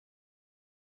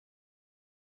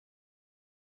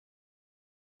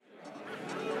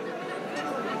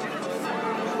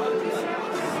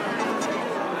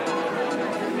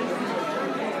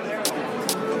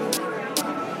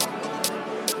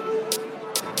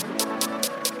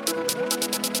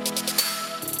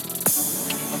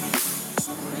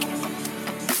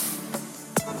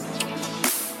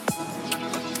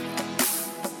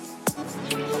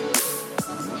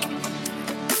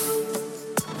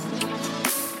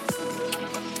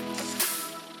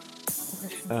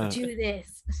Let's do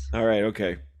this. All right,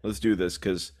 okay. Let's do this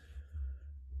because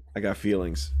I got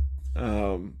feelings.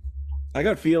 Um, I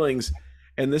got feelings,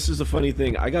 and this is the funny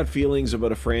thing. I got feelings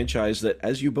about a franchise that,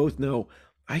 as you both know,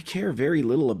 I care very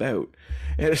little about.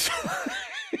 And it's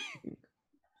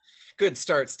Good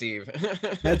start, Steve.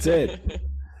 that's it.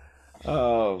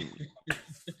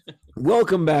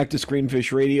 Welcome back to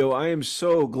Screenfish Radio. I am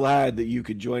so glad that you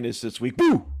could join us this week.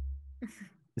 Boo!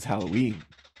 It's Halloween.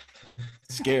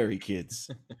 Scary, kids.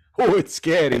 Oh, it's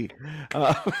scary.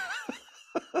 I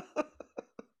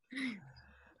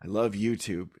love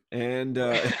YouTube, and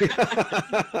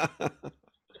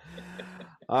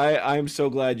I'm so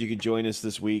glad you could join us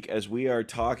this week as we are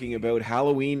talking about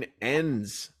Halloween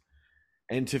Ends.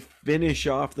 And to finish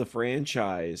off the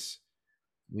franchise,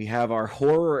 we have our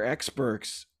horror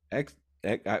experts. How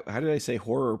did I say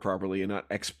horror properly and not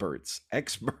experts?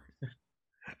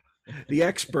 The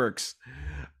experts.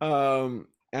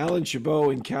 Alan Chabot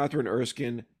and Catherine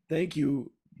Erskine. Thank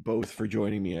you both for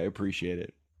joining me. I appreciate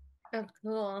it. Oh,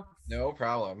 cool. No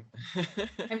problem.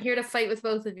 I'm here to fight with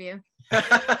both of you.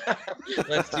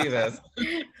 Let's do this.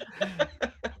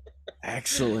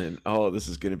 Excellent. Oh, this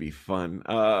is going to be fun.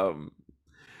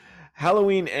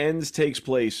 Halloween Ends takes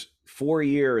place 4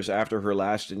 years after her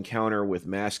last encounter with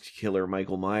masked killer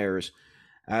Michael Myers,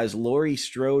 as Laurie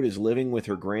Strode is living with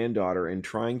her granddaughter and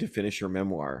trying to finish her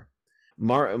memoir.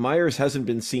 Myers hasn't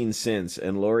been seen since,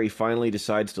 and Laurie finally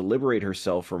decides to liberate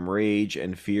herself from rage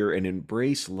and fear and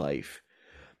embrace life.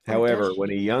 However, when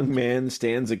a young man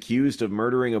stands accused of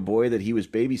murdering a boy that he was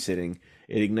babysitting,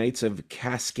 it ignites a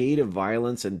cascade of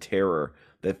violence and terror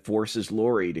that forces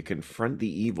Laurie to confront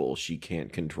the evil she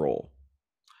can't control.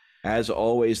 As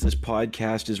always, this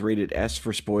podcast is rated S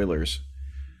for spoilers.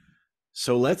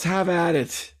 So let's have at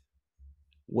it.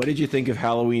 What did you think of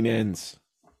Halloween Ends?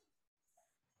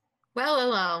 Well,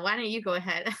 why don't you go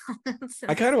ahead?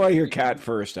 I kind of want to hear Kat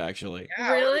first, actually.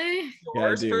 Yeah, really?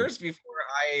 Yours first before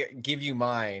I give you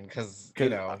mine, because you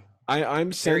know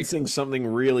I'm sensing something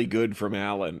really good from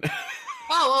Alan.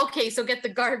 Oh, okay. So get the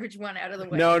garbage one out of the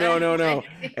way. No.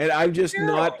 And I'm just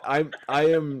not. I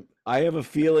have a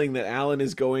feeling that Alan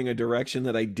is going a direction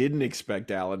that I didn't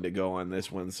expect Alan to go on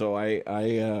this one. So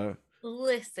I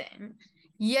listen.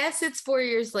 Yes, it's 4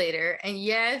 years later, and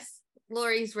yes,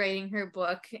 Laurie's writing her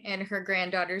book, and her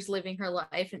granddaughter's living her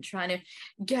life and trying to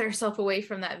get herself away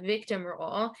from that victim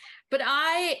role. But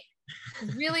I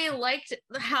really liked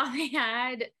how they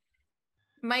had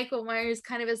Michael Myers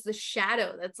kind of as the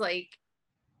shadow that's like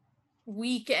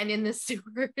weak and in the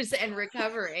sewers and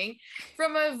recovering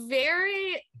from a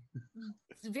very,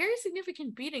 very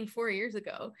significant beating 4 years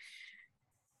ago.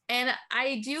 And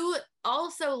I do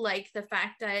also like the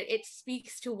fact that it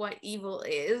speaks to what evil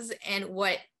is and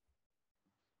what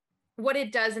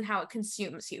it does and how it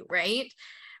consumes you, right?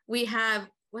 We have,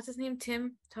 what's his name?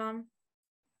 Tom?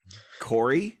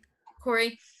 Corey?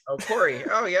 Oh, Corey.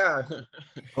 Oh, yeah.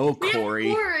 Oh,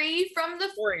 Corey. Corey from the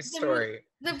Corey story.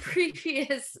 The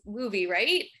previous movie,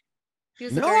 right? He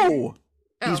was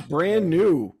he's brand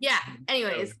new. Yeah.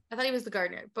 Anyways, I thought he was the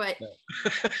gardener, but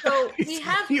so we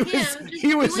have he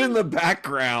was in the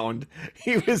background.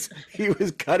 He was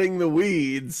cutting the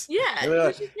weeds.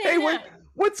 Yeah. Hey,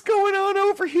 what's going on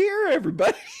over here,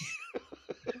 everybody?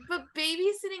 But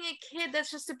babysitting a kid, that's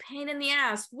just a pain in the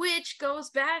ass, which goes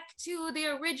back to the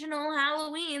original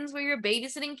Halloweens where you're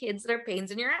babysitting kids that are pains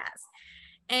in your ass.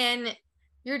 And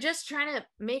you're just trying to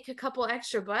make a couple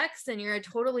extra bucks and you're a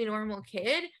totally normal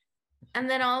kid. And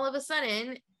then all of a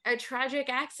sudden, a tragic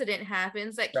accident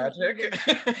happens that tragic,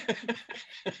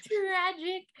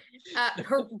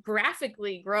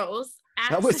 graphically gross.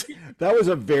 That was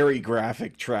a very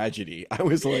graphic tragedy. I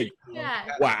was like, yeah.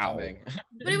 Wow.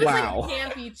 But it was like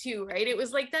campy too, right? It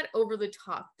was like that over the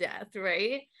top death,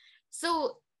 right?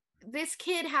 So this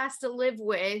kid has to live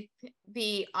with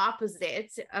the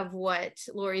opposite of what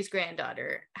Laurie's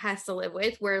granddaughter has to live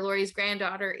with, where Laurie's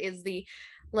granddaughter is the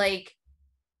like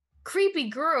creepy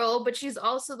girl, but she's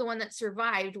also the one that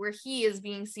survived, where he is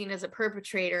being seen as a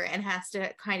perpetrator and has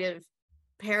to kind of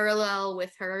parallel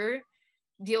with her,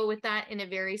 deal with that in a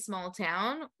very small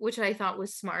town, which I thought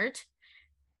was smart.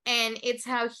 And it's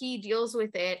how he deals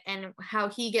with it and how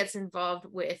he gets involved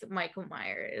with Michael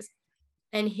Myers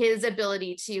and her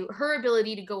ability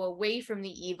to go away from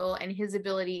the evil and his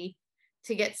ability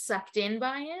to get sucked in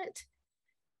by it.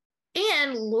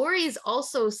 And Laurie's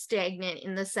also stagnant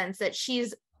in the sense that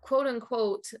she's quote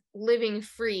unquote living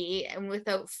free and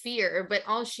without fear, but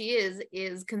all she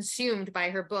is consumed by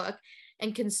her book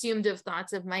and consumed of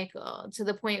thoughts of Michael, to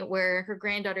the point where her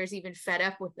granddaughter's even fed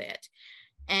up with it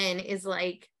and is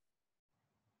like,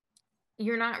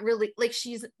 you're not really like,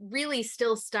 she's really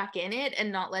still stuck in it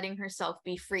and not letting herself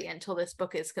be free until this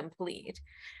book is complete.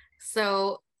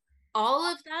 So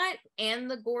all of that and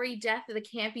the gory death, the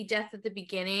campy death at the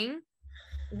beginning,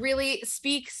 really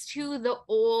speaks to the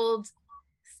old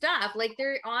stuff. Like,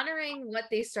 they're honoring what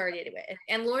they started with,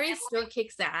 and Laurie still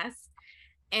kicks ass,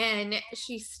 and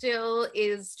she still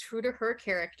is true to her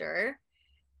character,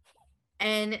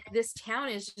 and this town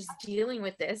is just dealing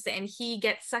with this, and he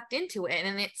gets sucked into it.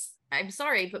 And it's, I'm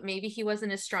sorry, but maybe he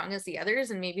wasn't as strong as the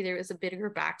others, and maybe there was a bigger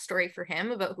backstory for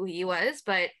him about who he was,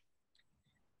 but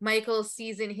Michael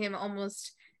sees in him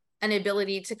almost an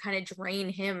ability to kind of drain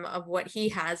him of what he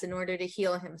has in order to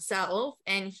heal himself,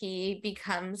 and he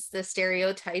becomes the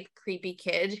stereotype creepy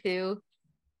kid who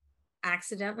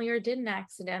accidentally or didn't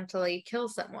accidentally kill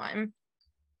someone.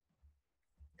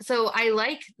 So I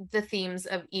like the themes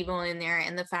of evil in there,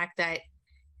 and the fact that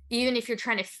even if you're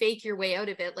trying to fake your way out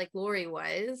of it like Laurie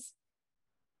was,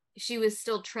 she was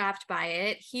still trapped by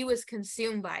it, he was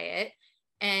consumed by it,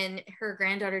 and her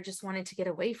granddaughter just wanted to get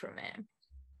away from it.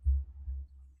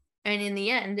 And in the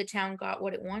end, the town got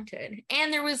what it wanted.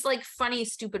 And there was like funny,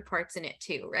 stupid parts in it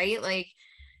too, right? Like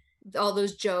all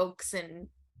those jokes and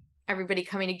everybody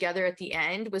coming together at the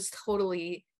end was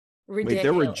totally ridiculous. Wait,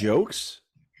 there were jokes?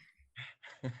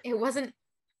 It wasn't,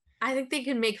 I think they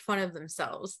could make fun of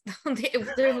themselves.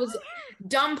 There was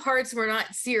dumb parts were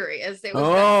not serious. They was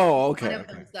okay. Fun of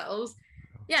themselves.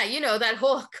 Yeah, you know, that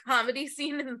whole comedy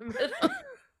scene in the middle.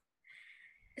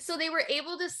 So they were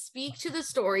able to speak to the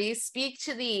story, speak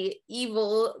to the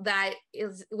evil that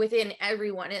is within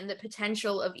everyone and the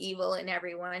potential of evil in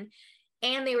everyone.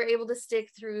 And they were able to stick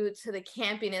through to the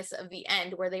campiness of the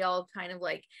end, where they all kind of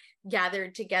like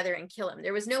gathered together and kill him.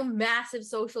 There was no massive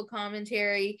social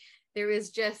commentary. There was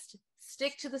just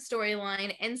stick to the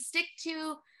storyline and stick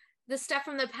to the stuff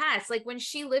from the past. Like when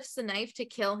she lifts the knife to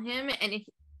kill him and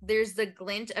there's the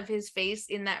glint of his face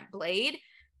in that blade,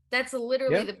 that's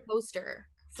literally the poster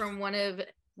from one of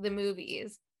the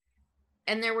movies.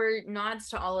 And there were nods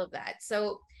to all of that.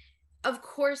 So of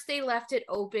course they left it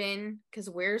open, because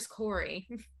where's Corey?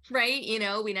 Right? You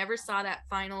know, we never saw that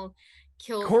final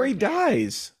kill. Corey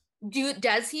dies.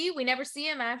 Does he? We never see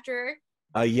him after.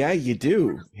 Yeah, you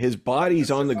do. His body's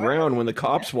on the ground when the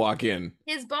cops walk in.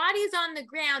 His body's on the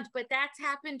ground, but that's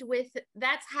happened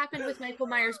with Michael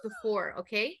Myers before,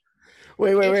 okay?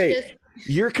 Wait.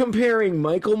 You're comparing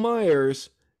Michael Myers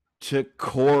to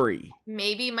Corey.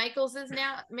 Maybe Michael is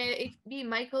now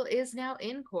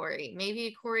in Corey.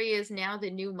 Maybe Corey is now the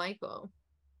new Michael.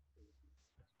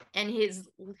 And his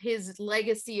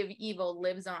legacy of evil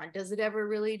lives on. Does it ever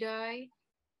really die?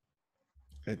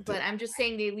 But I'm just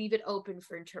saying they leave it open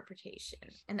for interpretation.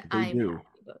 And I'm happy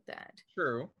about that.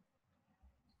 True.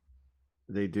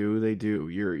 They do.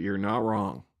 You're not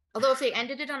wrong. Although if they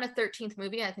ended it on a 13th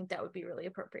movie, I think that would be really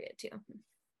appropriate too.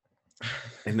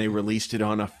 And they released it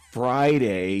on a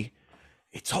Friday.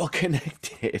 It's all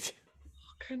connected.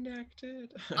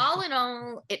 All in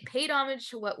all, it paid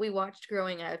homage to what we watched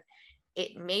growing up.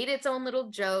 It made its own little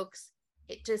jokes.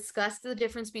 It discussed the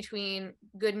difference between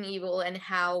good and evil and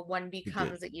how one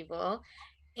becomes evil.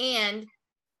 And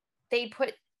they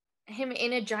put him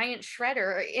in a giant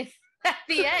shredder at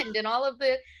the end, and all of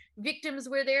the victims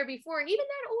were there before. Even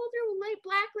that older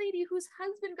black lady whose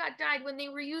husband died when they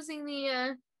were using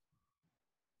the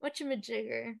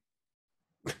whatchamajigger.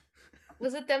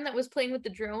 Was it them that was playing with the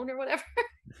drone or whatever?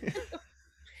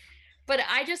 But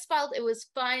I just felt it was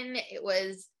fun. It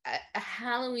was a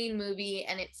Halloween movie,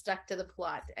 and it stuck to the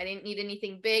plot. I didn't need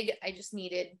anything big. I just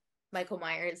needed Michael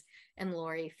Myers and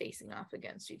Laurie facing off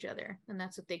against each other, and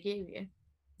that's what they gave you.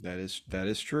 That is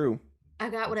true. I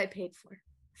got what I paid for.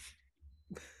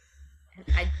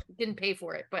 I didn't pay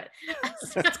for it, but I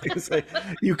was gonna say,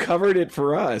 you covered it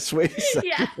for us. Wait a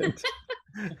second.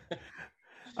 Yeah.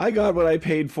 I got what I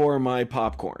paid for my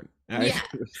popcorn. Yeah,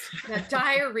 the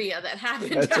diarrhea that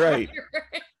happened. That's right.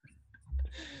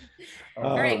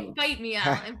 All right, fight me,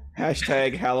 Alan.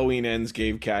 Hashtag Halloween ends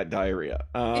gave cat diarrhea.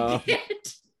 How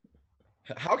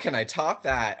can I top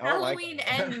that? Halloween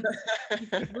ends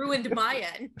ruined my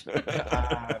end.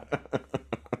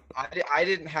 I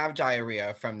didn't have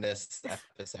diarrhea from this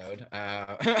episode.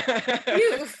 I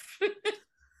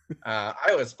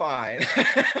was fine.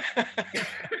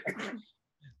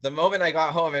 The moment I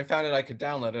got home and found out I could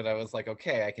download it, I was like,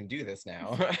 okay, I can do this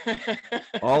now.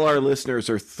 All our listeners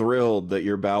are thrilled that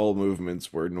your bowel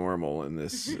movements were normal in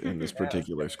this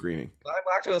particular screening. I'm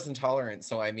lactose intolerant,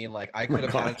 so I mean, like, I could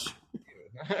have had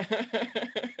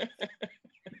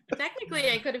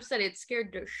Technically, I could have said it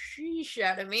scared the sheesh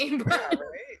out of me. But... Yeah,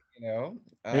 right? You know?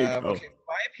 Okay,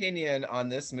 my opinion on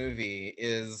this movie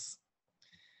is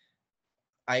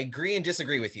I agree and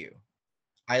disagree with you.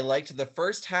 I liked the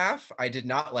first half. I did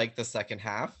not like the second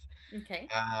half. Okay.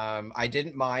 I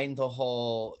didn't mind the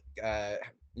whole,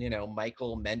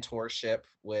 Michael mentorship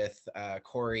with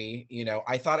Corey.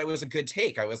 I thought it was a good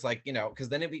take. I was like, because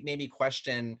then it made me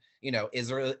question, is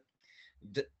there,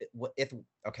 if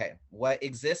okay, what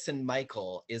exists in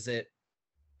Michael? Is it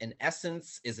an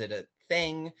essence? Is it a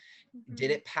thing?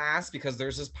 Did it pass? Because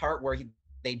there's this part where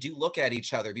they do look at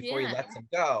each other before he lets him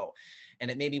go. And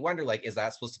it made me wonder, like, is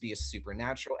that supposed to be a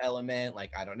supernatural element?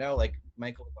 Like, I don't know. Like,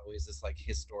 Michael is always this like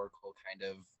historical kind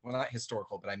of, well, not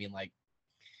historical, but I mean, like,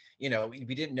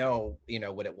 we didn't know,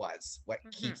 what it was, what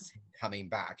keeps him coming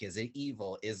back. Is it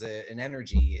evil? Is it an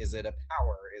energy? Is it a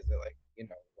power? Is it like,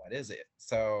 what is it?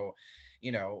 So,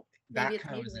 that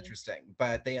kind of was interesting.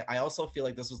 But I also feel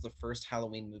like this was the first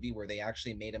Halloween movie where they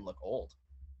actually made him look old.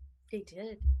 They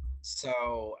did.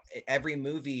 So every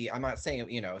movie, I'm not saying,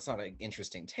 it's not an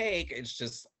interesting take. It's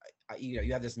just,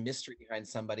 you have this mystery behind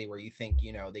somebody where you think,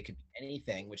 they could be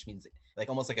anything, which means like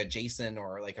almost like a Jason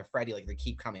or like a Freddy, like they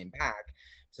keep coming back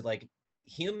to like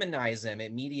humanize him.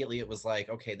 Immediately it was like,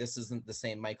 okay, this isn't the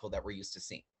same Michael that we're used to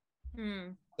seeing.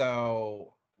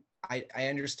 So I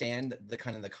understand the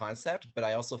kind of the concept, but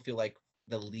I also feel like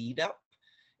the lead up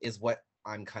is what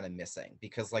I'm kind of missing,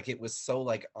 because like it was so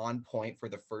like on point for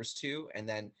the first two, and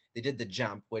then they did the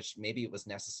jump, which maybe it was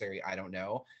necessary. I don't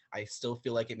know. I still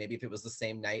feel like maybe if it was the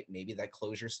same night, maybe that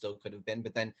closure still could have been,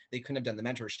 but then they couldn't have done the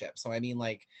mentorship. So I mean,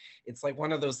 like, it's like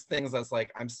one of those things that's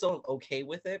like, I'm still okay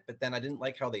with it, but then I didn't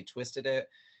like how they twisted it.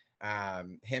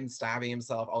 Him stabbing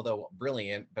himself, although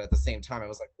brilliant, but at the same time I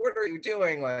was like, what are you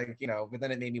doing? Like, but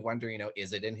then it made me wonder,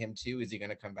 is it in him too? Is he going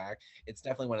to come back? It's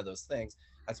definitely one of those things.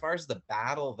 As far as the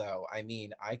battle though, I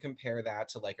mean, I compare that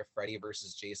to like a Freddy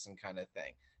versus Jason kind of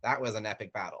thing. That was an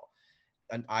epic battle,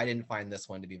 and I didn't find this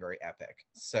one to be very epic.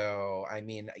 So I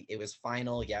mean, it was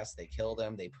final. Yes, they killed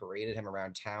him, they paraded him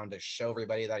around town to show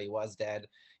everybody that he was dead,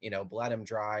 bled him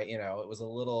dry. It was a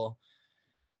little,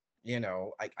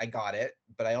 I got it,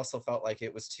 but I also felt like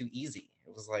it was too easy.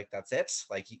 It was like, that's it.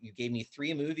 Like, you gave me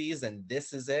 3 movies and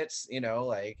this is it,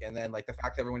 like, and then like the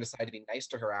fact that everyone decided to be nice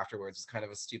to her afterwards was kind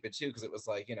of a stupid too, because it was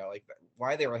like, like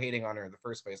why they were hating on her in the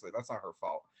first place. Like, that's not her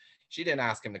fault. She didn't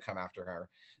ask him to come after her.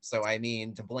 So, I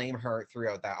mean, to blame her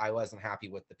throughout that, I wasn't happy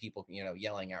with the people,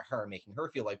 yelling at her, making her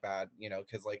feel like bad,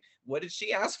 because like, what did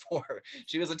she ask for?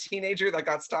 She was a teenager that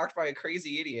got stalked by a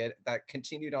crazy idiot that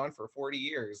continued on for 40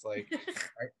 years. Like,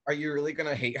 are you really going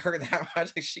to hate her that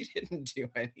much? Like, she didn't do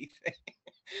anything.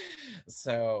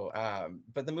 So,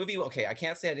 but the movie, okay, I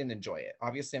can't say I didn't enjoy it.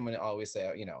 Obviously, I'm going to always say,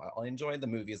 I'll enjoy the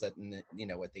movies that,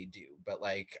 what they do. But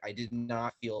like, I did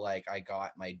not feel like I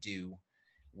got my due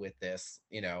with this,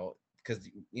 because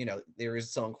there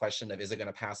is some question of, is it going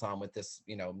to pass on with this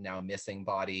now missing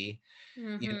body?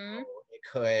 It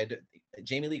could.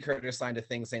 Jamie Lee Curtis signed a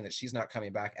thing saying that she's not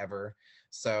coming back ever,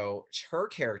 so her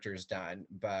character's done.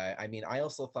 But I mean, I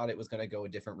also thought it was going to go a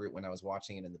different route when I was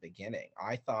watching it in the beginning.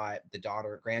 I thought the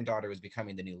granddaughter was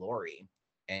becoming the new Laurie,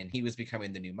 and he was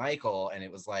becoming the new Michael, and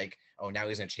it was like, oh, now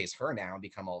he's going to chase her now and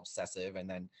become all obsessive, and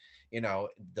then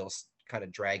they'll kind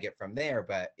of drag it from there.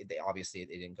 But they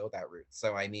didn't go that route.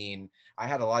 So I mean, I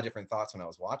had a lot of different thoughts when I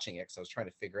was watching it, because I was trying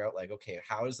to figure out, like, okay,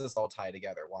 how does this all tie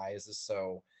together? Why is this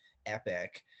so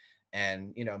epic?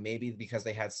 And maybe because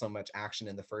they had so much action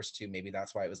in the first two, maybe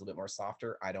that's why it was a little bit more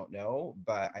softer. I don't know,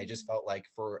 but I just felt like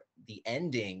for the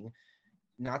ending,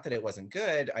 not that it wasn't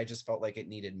good, I just felt like it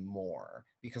needed more,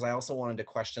 because I also wanted to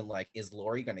question, like, is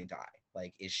Laurie going to die?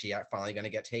 Like, is she finally going to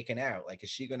get taken out? Like, is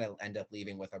she going to end up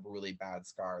leaving with a really bad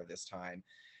scar this time?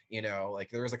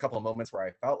 Like, there was a couple of moments where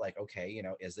I felt like, okay,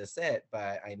 is this it?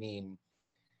 But I mean,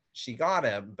 she got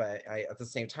him, but at the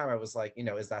same time I was like,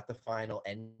 is that the final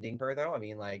ending for her though? I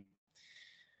mean, like,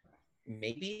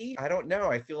 maybe, I don't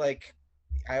know. I feel like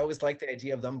I always like the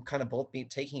idea of them kind of both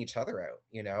taking each other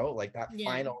out, like that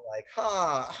final, like,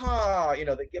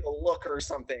 they give a look or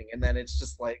something, and then it's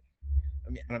just like, I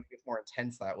mean, I don't think it's more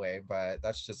intense that way, but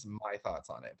that's just my thoughts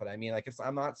on it. But I mean, like,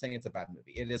 I'm not saying it's a bad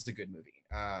movie. It is a good movie.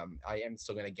 I am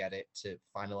still going to get it to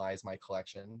finalize my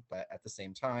collection, but at the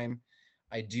same time,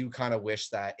 I do kind of wish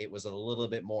that it was a little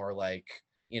bit more like,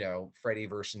 Freddy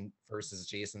versus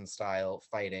Jason style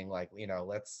fighting, like,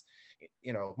 let's,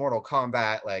 Mortal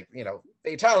Kombat, like,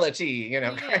 fatality,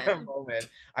 kind of moment.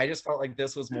 I just felt like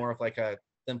this was more of like a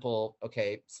simple,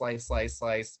 okay, slice, slice,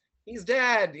 slice, he's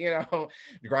dead,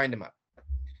 grind him up.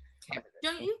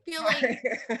 Don't you feel like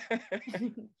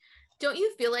don't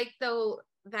you feel like though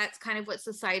that's kind of what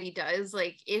society does?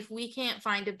 Like, if we can't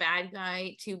find a bad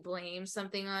guy to blame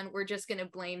something on, we're just going to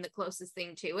blame the closest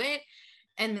thing to it.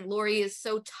 And Laurie is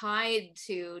so tied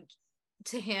to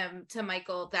to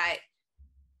Michael, that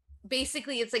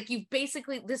basically it's like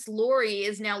this Laurie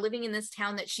is now living in this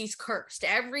town that she's cursed.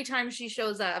 Every time she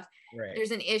shows up,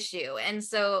 there's an issue. And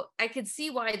so I could see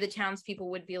why the townspeople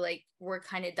would be like, we're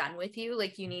kind of done with you.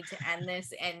 Like, you need to end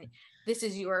this, and this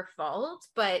is your fault.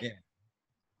 But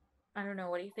I don't know.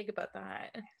 What do you think about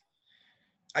that?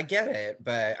 I get it,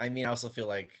 but I mean, I also feel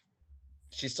like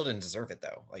she still didn't deserve it,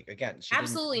 though. Like, again, she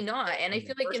absolutely not. And I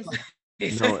feel like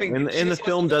and the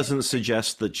film doesn't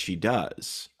suggest that she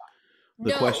does.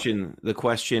 The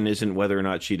question isn't whether or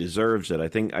not she deserves it. I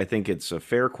think it's a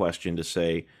fair question to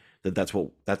say that's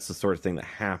the sort of thing that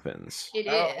happens. It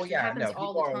is. Well, yeah, no,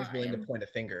 people are always willing to point a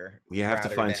finger. You have to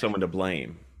find someone to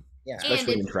blame. Yeah,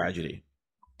 especially in tragedy.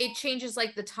 It changes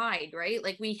like the tide, right?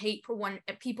 Like, we hate for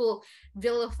people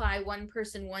vilify one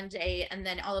person one day, and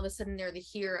then all of a sudden they're the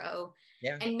hero.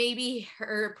 Yeah. And maybe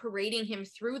her parading him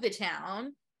through the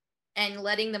town and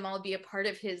letting them all be a part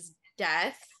of his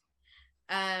death,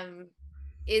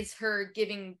 is her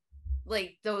giving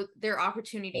like their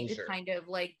opportunity to kind of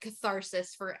like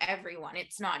catharsis for everyone.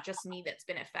 It's not just me that's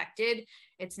been affected,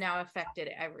 it's now affected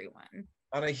everyone.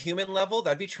 On a human level,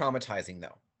 that'd be traumatizing,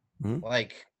 though. Mm-hmm.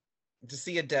 Like, to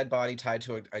see a dead body tied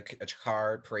to a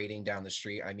car parading down the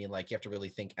street, I mean, like, you have to really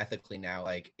think ethically now,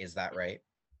 like, is that right?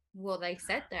 Well, they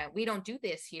said that we don't do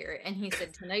this here, and he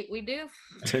said, tonight we do.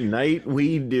 Tonight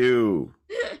we do.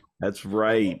 That's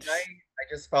right.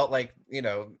 I just felt like, you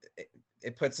know,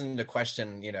 it puts into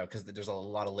question, you know, because there's a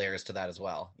lot of layers to that as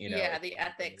well, you know. Yeah, the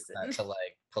ethics. To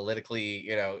like politically,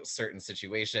 you know, certain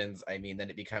situations. I mean, then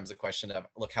it becomes a question of,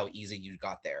 look how easy you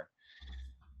got there,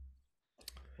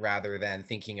 rather than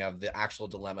thinking of the actual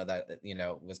dilemma that, you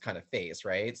know, was kind of faced,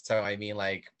 right? So, I mean,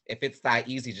 like, if it's that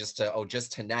easy just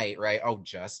tonight, right? Oh,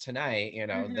 just tonight, you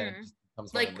know, then it just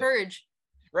becomes like Purge.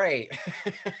 Right.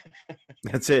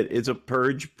 That's it. It's a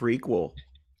Purge prequel.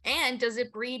 And does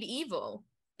it breed evil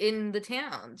in the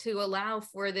town to allow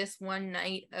for this one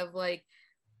night of like,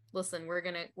 listen, we're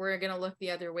gonna look the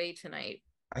other way tonight?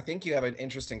 I think you have an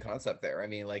interesting concept there. I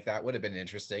mean, like, that would have been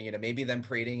interesting. You know, maybe them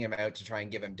parading him out to try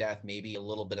and give him death, maybe a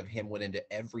little bit of him went into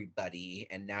everybody,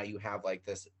 and now you have like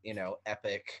this, you know,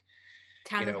 epic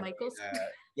town of Michaels.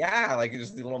 Yeah, like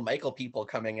just the little Michael people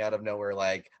coming out of nowhere,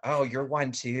 like, oh, you're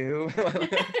one too.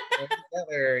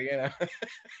 Together, you know.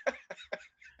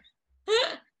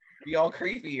 Be all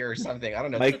creepy or something. I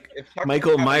don't know.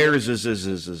 Michael Myers is.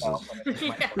 Yeah.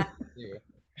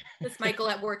 It's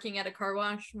Michael working at a car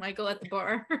wash, Michael at the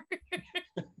bar.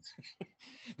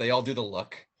 They all do the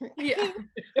look. Yeah.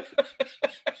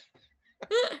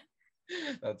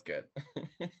 That's good.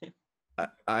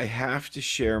 I have to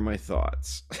share my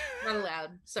thoughts. Not allowed.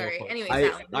 Sorry. Anyways,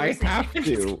 I have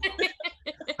to.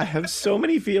 I have so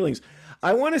many feelings.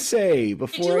 I want to say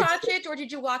before. Did you watch it, or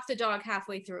did you walk the dog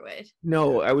halfway through it?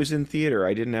 No, I was in theater.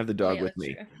 I didn't have the dog with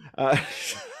me.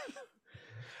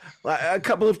 A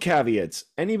couple of caveats.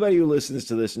 Anybody who listens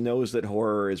to this knows that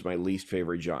horror is my least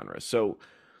favorite genre. So,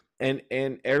 and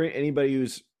anybody who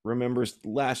remembers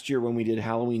last year when we did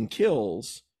Halloween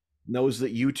Kills knows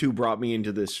that you two brought me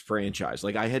into this franchise.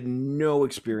 Like, I had no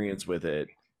experience with it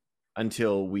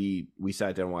until we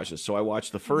sat down and watched this. So I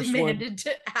watched the first one. Demanded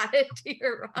to add it to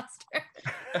your roster.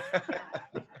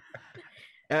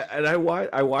 And I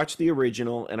watched the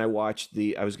original, and I watched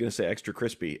I was going to say Extra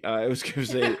Crispy. I was going to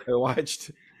say I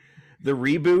watched the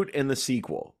reboot and the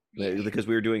sequel because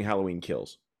we were doing Halloween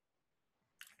Kills.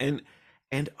 And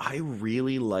I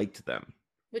really liked them.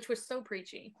 Which was so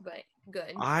preachy, but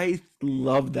good. I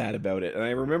loved that about it. And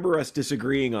I remember us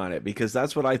disagreeing on it because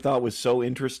that's what I thought was so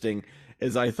interesting,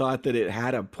 is I thought that it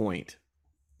had a point.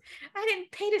 I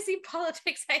didn't pay to see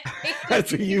politics.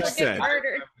 That's what you said.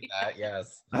 That,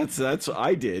 yes. That's what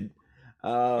I did.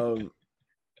 I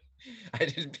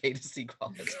didn't pay to see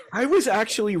politics. I was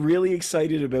actually really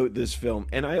excited about this film.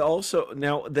 And I also,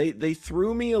 now they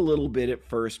threw me a little bit at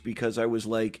first because I was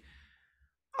like,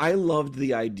 I loved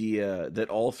the idea that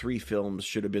all three films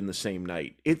should have been the same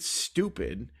night. It's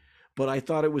stupid, but I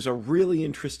thought it was a really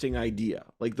interesting idea.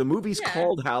 Like, the movie's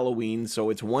called Halloween, so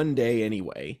it's one day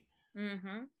anyway.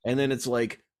 Mm-hmm. And then it's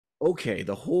like, okay,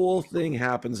 the whole thing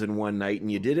happens in one night, and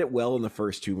you did it well in the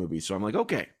first two movies. So I'm like,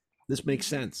 okay, this makes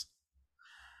sense.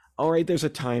 All right, there's a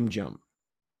time jump.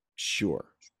 Sure.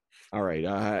 All right,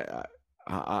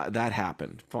 that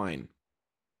happened. Fine.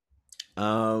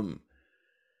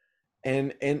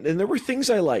 And there were things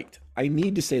I liked. I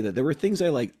need to say that there were things I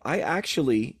liked. I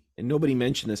actually, and nobody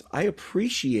mentioned this, I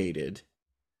appreciated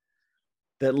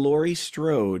that Laurie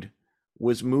Strode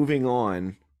was moving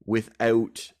on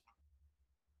without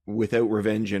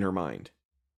revenge in her mind.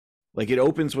 Like, it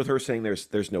opens with her saying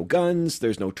there's no guns,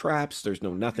 there's no traps, there's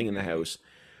no nothing in the house.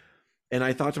 And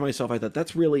I thought to myself, I thought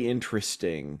that's really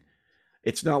interesting.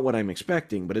 It's not what I'm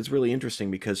expecting, but it's really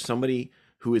interesting because somebody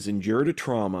who has endured a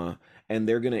trauma and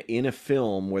they're going to, in a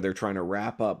film where they're trying to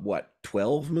wrap up, what,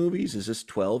 12 movies? Is this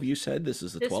 12 you said? This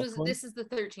is the 12th one? This is the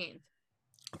 13th.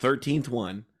 13th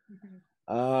one.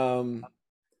 And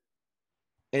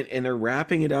they're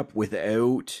wrapping it up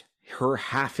without her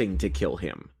having to kill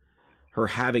him. Her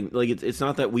having, like, it's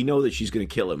not that we know that she's going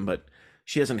to kill him, but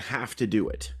she doesn't have to do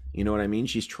it. You know what I mean?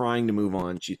 She's trying to move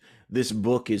on. This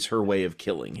book is her way of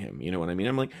killing him. You know what I mean?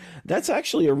 I'm like, that's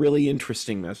actually a really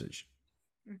interesting message.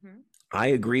 I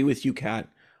agree with you, Kat,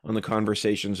 on the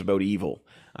conversations about evil.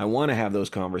 I want to have those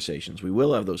conversations. We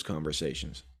will have those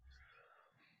conversations.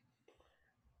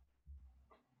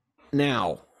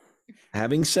 Now,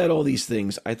 having said all these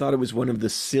things, I thought it was one of the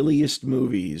silliest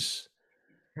movies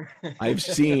I've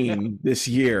seen this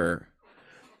year.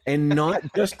 And not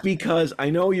just because I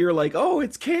know you're like, oh,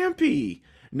 it's campy.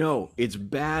 No, it's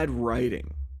bad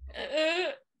writing.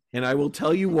 And I will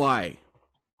tell you why.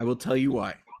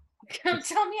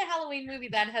 Tell me a Halloween movie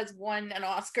that has won an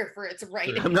Oscar for its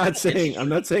writing. I'm not saying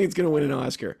it's going to win an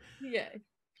Oscar. Yeah.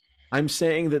 I'm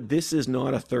saying that this is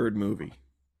not a third movie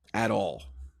at all.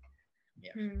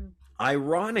 Yeah.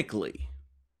 Ironically,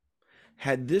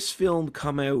 had this film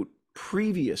come out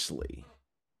previously,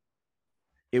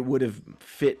 it would have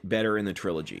fit better in the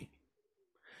trilogy.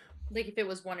 Like if it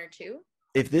was 1 or 2?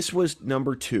 If this was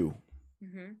number 2.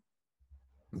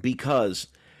 Because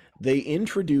they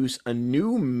introduce a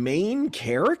new main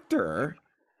character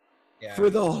for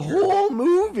the whole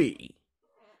movie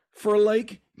for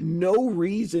like no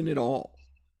reason at all.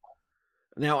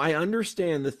 Now, I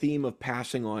understand the theme of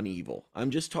passing on evil.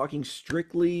 I'm just talking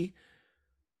strictly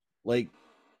like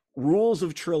rules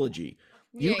of trilogy.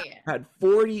 You had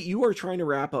 40, you are trying to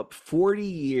wrap up 40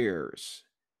 years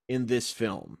in this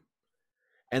film.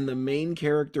 And the main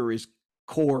character is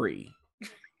Corey.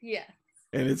 Yeah.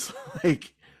 And it's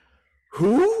like,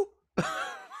 who?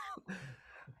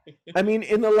 I mean,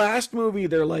 in the last movie,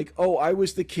 they're like, oh, I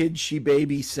was the kid she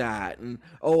babysat. And,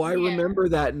 oh, I remember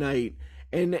that night.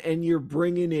 And you're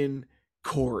bringing in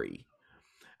Corey.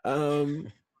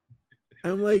 I'm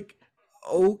like,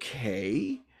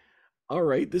 okay. All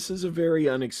right, this is a very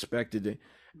unexpected.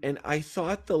 And I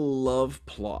thought the love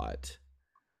plot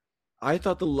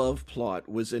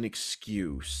was an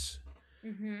excuse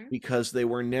because they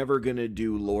were never going to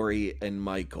do Laurie and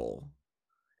Michael.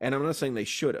 And I'm not saying they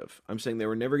should have. I'm saying they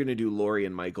were never going to do Laurie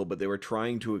and Michael, but they were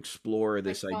trying to explore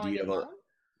this idea of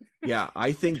yeah,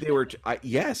 I think they were.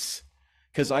 Yes,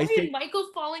 because I think Michael's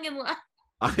falling in love.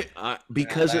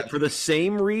 Because for the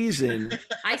same reason.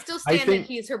 I still stand that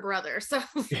he's her brother. So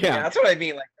yeah, that's what I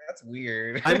mean. Like, that's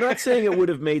weird. I'm not saying it would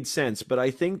have made sense, but I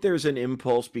think there's an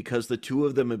impulse because the two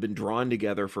of them have been drawn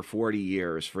together for 40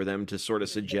 years for them to sort of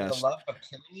suggest the love of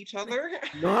killing each other.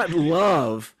 Not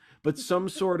love, but some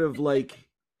sort of like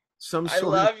I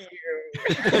love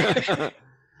you.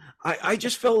 I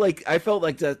just felt like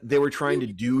that they were trying to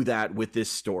do that with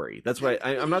this story. That's why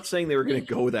I'm not saying they were going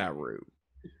to go that route.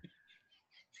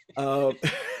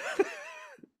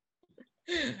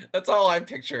 That's all I'm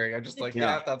picturing. I'm just like,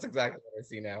 yeah, that's exactly what I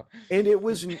see now. And it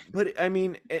was, but I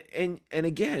mean, and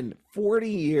again, 40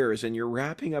 years, and you're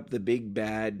wrapping up the big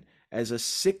bad as a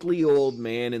sickly old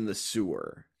man in the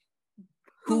sewer.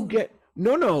 Who get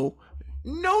no.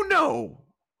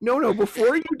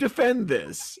 Before you defend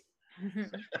this,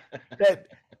 that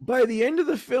by the end of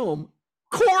the film,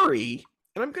 Corey.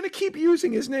 And I'm going to keep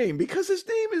using his name because his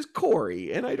name is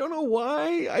Corey. And I don't know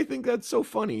why I think that's so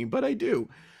funny, but I do.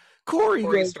 Corey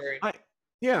goes,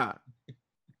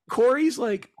 Corey's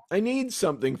like, I need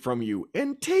something from you,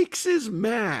 and takes his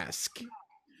mask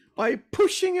by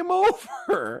pushing him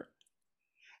over.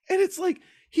 And it's like,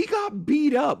 he got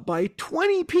beat up by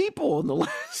 20 people in the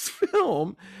last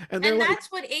film. And that's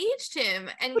what aged him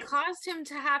and caused him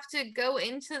to have to go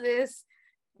into this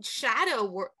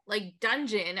shadow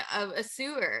dungeon of a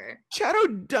sewer. Shadow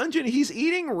dungeon. He's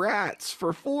eating rats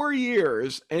for 4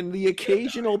 years and the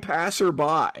occasional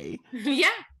passerby. Yeah.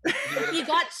 He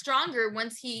got stronger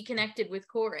once he connected with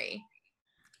Corey.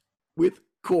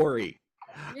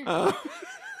 Yeah.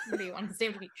 What do you want his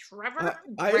name to be? Trevor?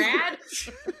 Brad?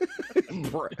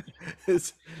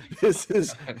 This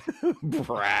is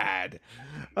Brad.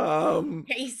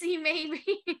 Casey, maybe?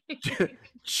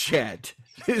 Chet.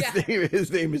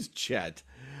 His name is Chet.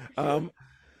 But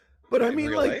I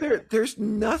mean, like, there's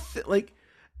nothing like.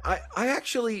 I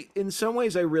actually, in some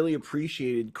ways, I really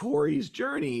appreciated Corey's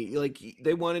journey. Like,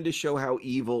 they wanted to show how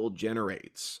evil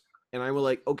generates, and I was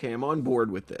like, okay, I'm on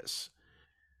board with this.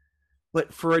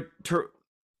 But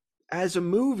as a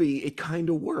movie, it kind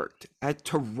of worked.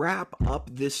 To wrap up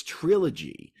this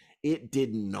trilogy, it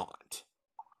did not.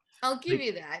 I'll give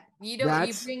you that. You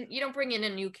don't bring in a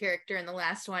new character in the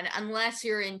last one unless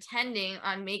you're intending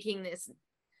on making this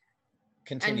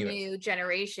continuous. A new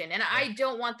generation. And I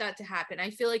don't want that to happen. I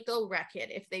feel like they'll wreck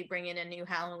it if they bring in a new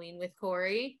Halloween with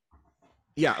Corey.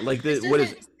 Yeah, like this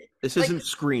isn't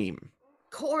Scream.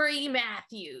 Corey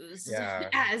Matthews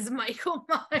as Michael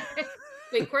Myers.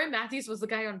 Wait, Corey Matthews was the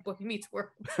guy on Boy Meets World.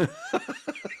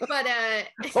 But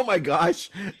oh my gosh,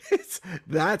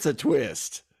 that's a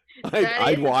twist.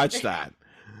 I'd watch that.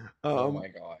 Oh my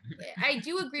god. I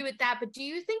do agree with that, but do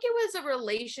you think it was a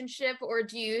relationship or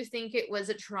do you think it was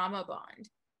a trauma bond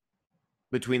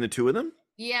between the two of them?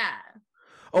 Yeah.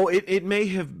 Oh, it may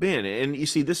have been. And you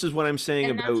see, this is what I'm saying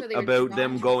about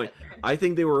them going. I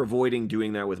think they were avoiding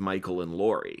doing that with Michael and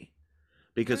Laurie,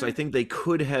 because I think they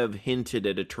could have hinted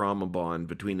at a trauma bond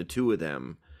between the two of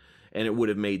them, and it would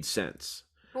have made sense.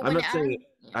 I'm not saying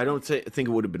I don't think it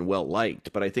would have been well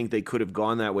liked, but I think they could have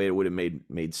gone that way. It would have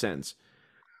made sense.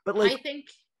 But like, I think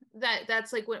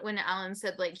that's like when Alan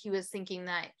said like he was thinking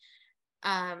that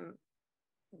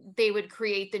they would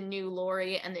create the new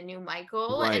Laurie and the new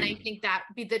Michael. Right. And I think that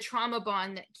the trauma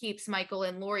bond that keeps Michael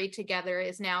and Laurie together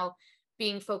is now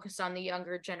being focused on the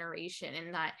younger generation,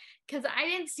 and that because I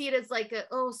didn't see it as like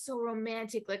so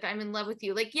romantic, like I'm in love with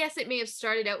you. Like, yes, it may have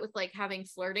started out with like having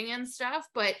flirting and stuff,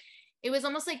 but it was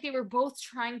almost like they were both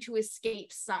trying to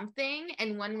escape something,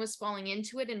 and one was falling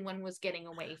into it and one was getting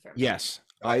away from it. Yes,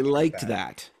 I liked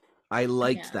that. I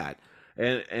liked that.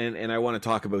 And I want to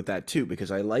talk about that too,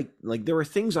 because I like there were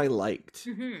things I liked.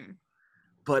 Mm-hmm.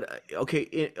 But okay,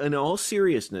 in all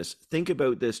seriousness, think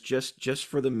about this just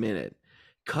for the minute.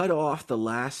 Cut off the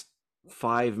last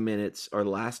 5 minutes or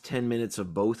last 10 minutes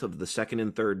of both of the second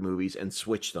and third movies and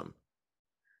switch them.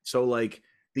 So like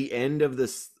the end of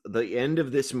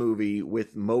this movie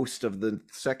with most of the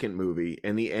second movie,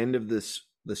 and the end of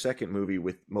the second movie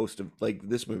with most of like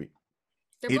this movie.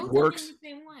 They're both works the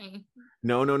same way.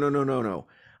 No.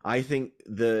 I think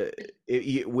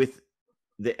with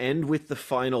the end with the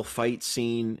final fight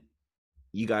scene,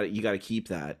 you got to keep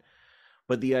that.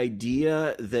 But the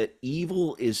idea that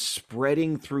evil is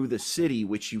spreading through the city,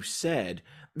 which you said,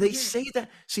 they say that.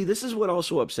 See, this is what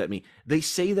also upset me. They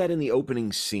say that in the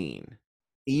opening scene.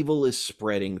 Evil is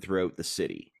spreading throughout the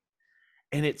city.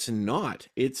 And it's not.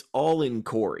 It's all in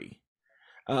Corey.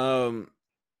 And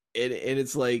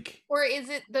it's like, or is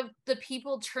it the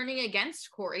people turning against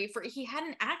Corey for he had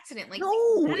an accident? Like,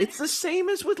 no, it's the same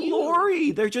as with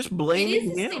Laurie. They're just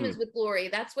blaming him. It is the same as with Laurie.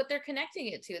 That's what they're connecting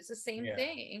it to. It's the same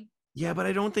thing. Yeah, but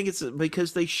I don't think it's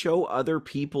because they show other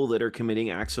people that are committing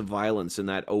acts of violence in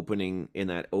that opening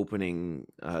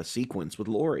sequence with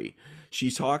Laurie.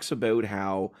 She talks about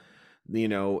how, you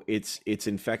know, it's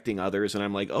infecting others, and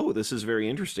I'm like, oh, this is very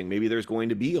interesting. Maybe there's going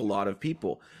to be a lot of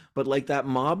people, but like that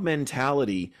mob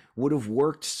mentality would have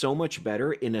worked so much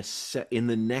better in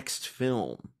the next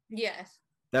film. Yes,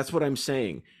 that's what I'm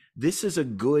saying. This is a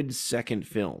good second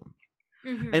film,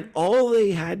 and all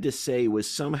they had to say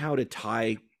was somehow to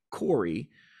tie Corey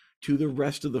to the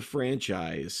rest of the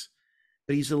franchise.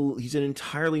 But he's an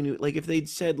entirely new. Like if they'd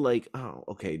said like, oh,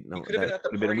 okay, no, that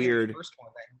would have been weird. The first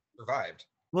one that survived.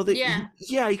 Well,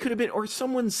 he could have been, or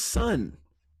someone's son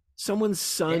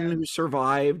who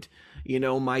survived. You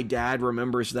know, my dad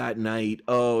remembers that night.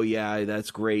 Oh yeah,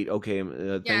 that's great. Okay,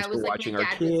 thanks for watching our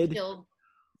kid.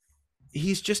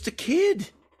 He's just a kid.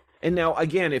 And now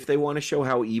again, if they want to show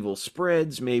how evil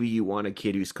spreads, maybe you want a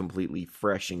kid who's completely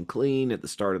fresh and clean at the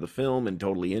start of the film and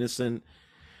totally innocent.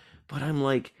 But I'm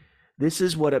like, this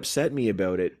is what upset me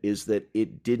about it, is that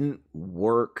it didn't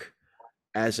work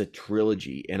as a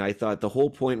trilogy. And I thought the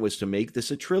whole point was to make this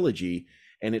a trilogy,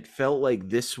 and it felt like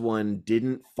this one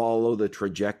didn't follow the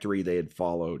trajectory they had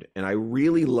followed. And I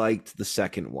really liked the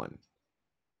second one,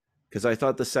 because I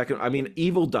thought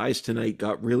Evil Dies Tonight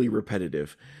got really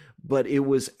repetitive, but it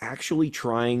was actually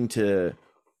trying to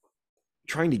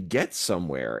get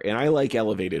somewhere. And I like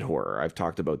elevated horror. I've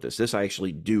talked about this I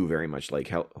actually do very much like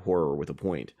horror with a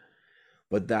point.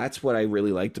 But that's what I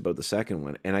really liked about the second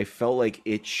one. And I felt like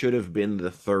it should have been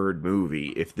the third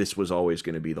movie if this was always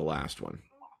going to be the last one.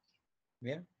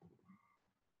 Yeah.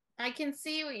 I can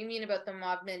see what you mean about the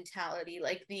mob mentality,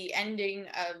 like the ending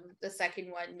of the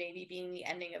second one maybe being the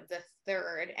ending of the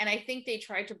third. And I think they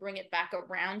tried to bring it back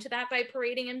around to that by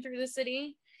parading him through the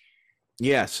city.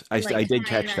 Yes, I did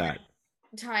catch that.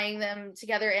 Tying them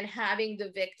together and having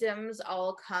the victims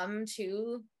all come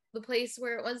to the place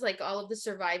where it was, like all of the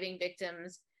surviving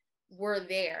victims were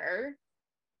there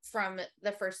from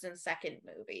the first and second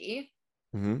movie.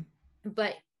 Mm-hmm.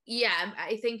 But yeah,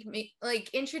 I think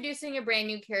like introducing a brand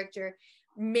new character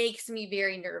makes me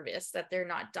very nervous that they're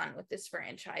not done with this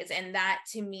franchise, and that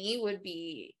to me would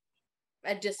be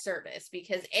a disservice,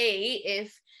 because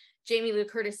if Jamie Lee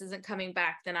Curtis isn't coming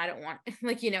back, then I don't want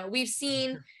like, you know, we've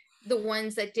seen the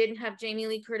ones that didn't have Jamie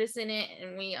Lee Curtis in it,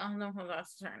 and we all know how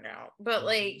that's turned out. But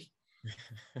like,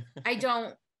 I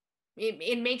don't.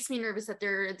 It makes me nervous that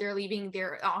they're leaving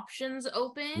their options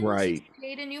open Right. to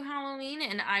create a new Halloween,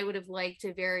 and I would have liked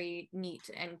a very neat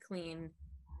and clean.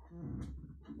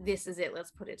 This is it.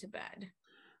 Let's put it to bed.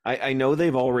 I know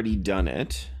they've already done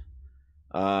it.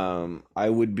 I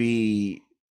would be.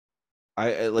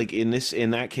 I like in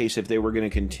that case, if they were going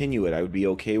to continue it, I would be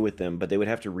okay with them, but they would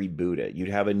have to reboot it. You'd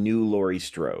have a new Laurie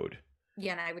Strode.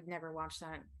 Yeah, and I would never watch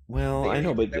that. Well, I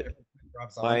know, but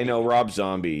I know Rob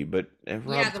Zombie, but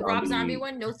Rob Zombie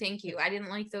one, no thank you. I didn't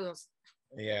like those.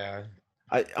 Yeah.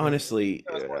 I honestly,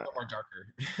 it was more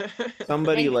darker.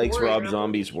 Somebody likes Rob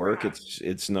Zombie's work. Rob.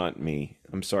 It's not me.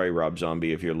 I'm sorry, Rob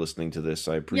Zombie, if you're listening to this.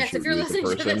 I appreciate yes, if you're you listening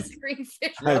as a to person. this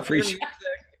Greenfish. I appreciate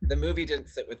the movie didn't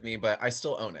sit with me, but I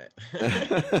still own it.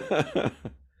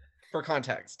 For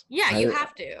context. Yeah, you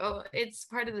have to. It's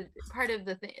part of the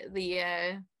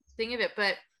thing of it,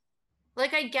 but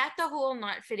like I get the whole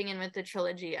not fitting in with the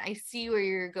trilogy. I see where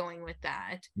you're going with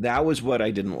that. That was what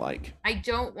I didn't like. I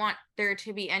don't want there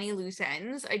to be any loose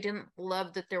ends. I didn't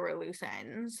love that there were loose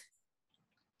ends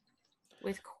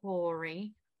with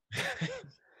Corey.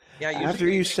 Yeah, after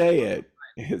you say it,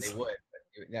 they would.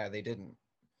 But yeah, they didn't.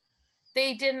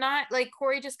 They did not. Like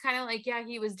Corey just kind of like, yeah,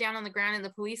 he was down on the ground and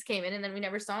the police came in and then we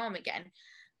never saw him again.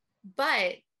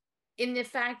 But in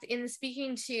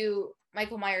speaking to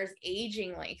Michael Myers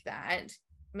aging like that,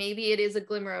 maybe it is a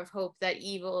glimmer of hope that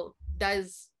evil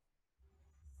does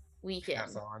weaken.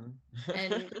 Pass on.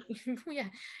 And yeah,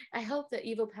 I hope that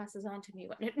evil passes on to me.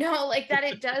 No, like that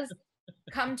it does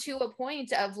come to a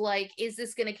point of like, is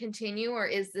this going to continue or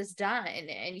is this done?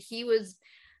 And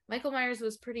Michael Myers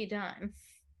was pretty done.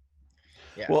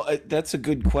 Yeah. Well, that's a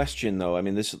good question, though. I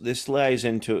mean, this leans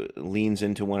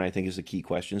into one I think is the key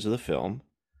questions of the film.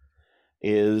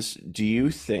 Is, do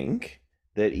you think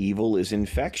that evil is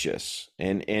infectious?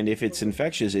 And if it's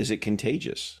infectious, is it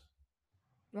contagious?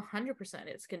 100%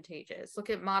 it's contagious. Look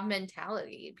at mob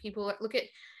mentality.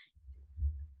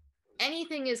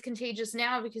 Anything is contagious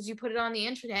now because you put it on the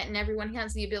internet and everyone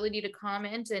has the ability to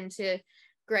comment and to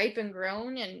gripe and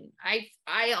groan. And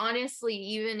I honestly,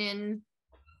 even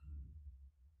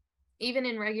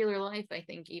in regular life, I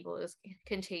think evil is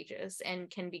contagious and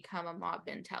can become a mob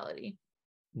mentality.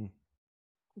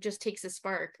 Just takes a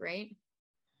spark, right?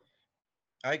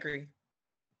 I agree.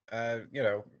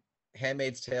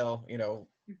 Handmaid's Tale,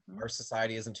 our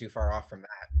society isn't too far off from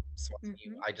that. So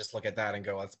I just look at that and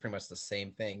go, that's pretty much the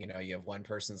same thing. You have one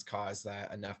person's cause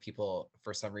that enough people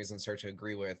for some reason start to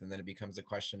agree with, and then it becomes a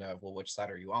question of, well, which side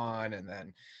are you on? And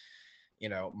then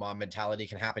mob mentality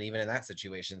can happen even in that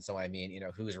situation. So I mean,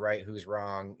 who's right, who's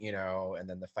wrong, and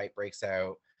then the fight breaks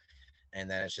out, and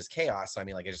then it's just chaos. So I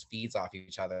mean, like, it just feeds off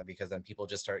each other, because then people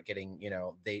just start getting,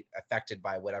 they affected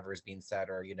by whatever is being said,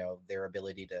 or their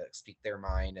ability to speak their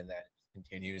mind, and then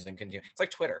continues and continues. It's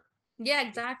like Twitter. Yeah,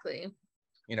 exactly.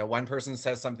 One person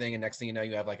says something, and next thing you know,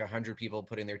 you have like 100 people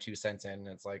putting their 2 cents in, and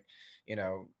it's like,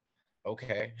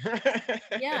 okay.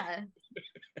 Yeah.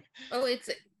 Oh,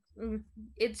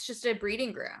 it's just a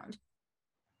breeding ground.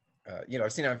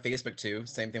 I've seen it on Facebook too.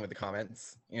 Same thing with the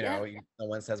comments.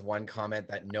 Someone says one comment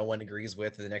that no one agrees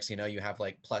with, and the next thing you know, you have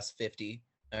like plus 50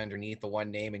 underneath the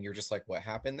one name, and you're just like, what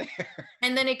happened there?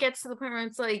 And then it gets to the point where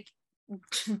it's like,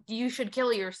 you should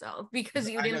kill yourself because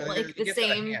you didn't like the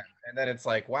same. And then it's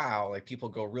like, wow, like people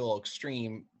go real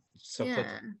extreme so quickly.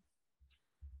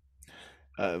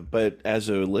 But as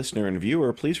a listener and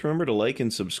viewer, please remember to like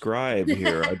and subscribe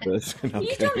here at this.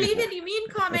 You don't leave any mean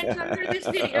comments under this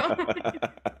video.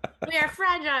 We are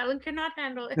fragile and cannot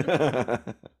handle it.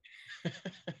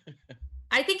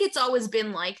 I think it's always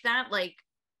been like that. Like,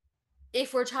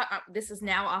 if we're talking, this is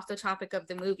now off the topic of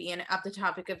the movie and off the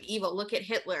topic of evil. Look at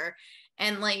Hitler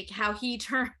and like how he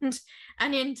turned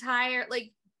an entire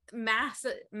like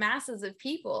masses of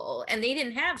people, and they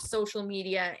didn't have social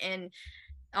media and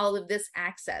all of this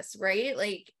access, right?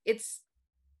 Like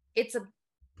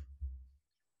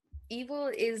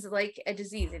evil is like a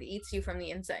disease. It eats you from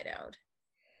the inside out.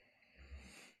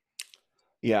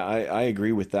 Yeah, I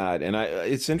agree with that. And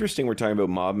it's interesting we're talking about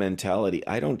mob mentality.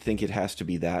 I don't think it has to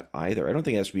be that either. I don't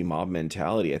think it has to be mob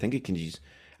mentality. I think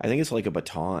it's like a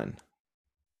baton.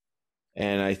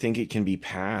 And I think it can be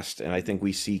passed. And I think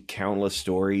we see countless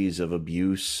stories of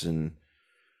abuse. And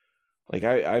like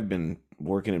I've been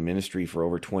working in ministry for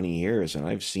over 20 years, and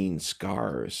I've seen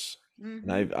scars,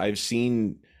 And I've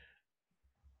seen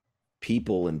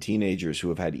people and teenagers who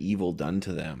have had evil done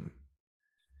to them,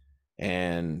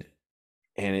 and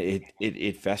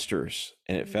it festers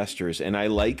and it festers. And I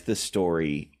like the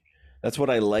story. That's what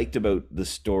I liked about the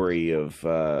story of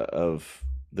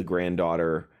the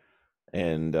granddaughter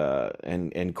and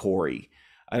Corey.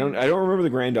 I don't remember the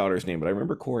granddaughter's name, but I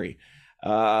remember Corey.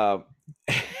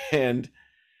 And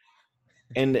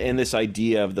this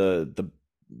idea of the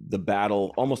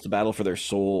battle, almost the battle for their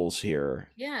souls here.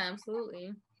 Yeah,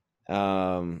 absolutely.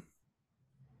 And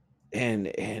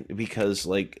because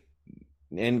like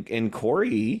and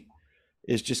Corey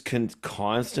is just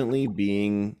constantly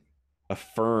being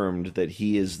affirmed that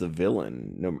he is the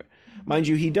villain. No, mind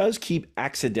you, he does keep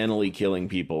accidentally killing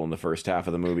people in the first half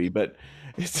of the movie, but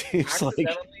it seems like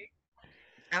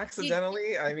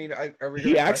accidentally. I mean, are we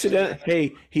he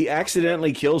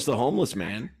accidentally kills the homeless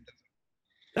man.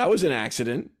 That was an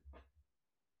accident.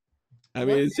 I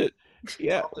mean, it's just,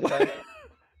 yeah.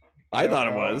 I thought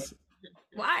it was.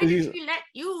 Why did he let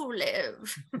you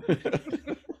live?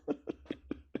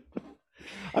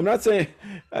 I'm not saying.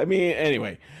 I mean,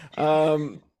 anyway,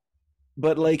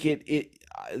 but like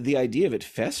the idea of it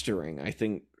festering, I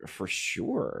think for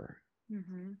sure.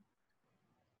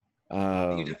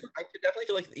 I could definitely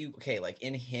feel like like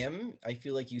in him, I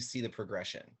feel like you see the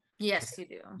progression. Yes, you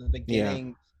do. The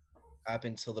beginning up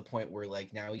until the point where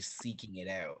like now he's seeking it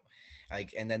out.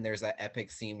 Like, and then there's that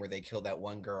epic scene where they kill that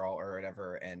one girl or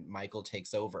whatever, and Michael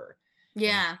takes over.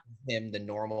 Yeah. Him the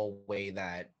normal way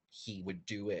that he would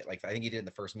do it. Like, I think he did in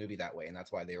the first movie that way, and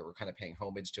that's why they were kind of paying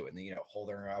homage to it, and then,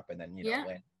 holding her up and then,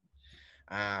 win.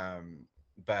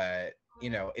 But,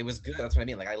 it was good. That's what I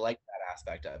mean. Like, I like that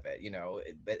aspect of it,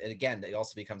 but again, it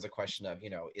also becomes a question of,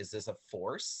 is this a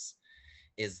force?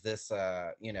 Is this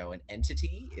an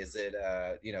entity? Is it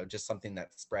just something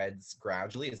that spreads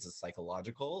gradually? Is it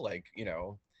psychological? Like,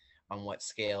 on what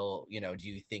scale, do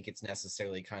you think it's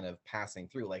necessarily kind of passing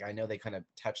through? Like, I know they kind of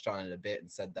touched on it a bit and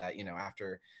said that,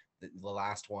 after the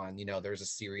last one, there's a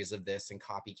series of this and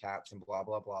copycats and blah,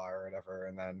 blah, blah, or whatever.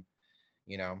 And then,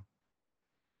 you're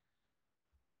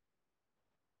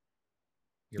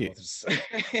both just...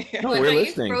 No, we're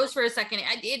listening. You froze for a second.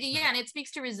 And it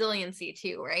speaks to resiliency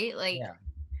too, right? Like,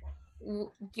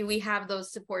 do we have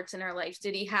those supports in our lives?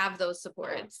 Did he have those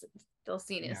supports?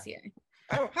 Delcina's here.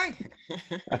 Oh, hi.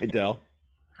 Hi, Del.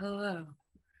 Hello.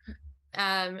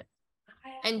 And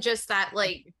just that,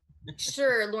 like,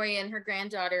 sure, Laurie and her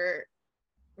granddaughter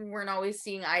weren't always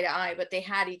seeing eye to eye, but they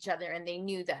had each other, and they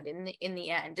knew that in the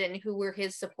end. And who were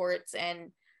his supports,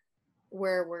 and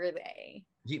where were they?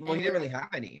 He didn't really have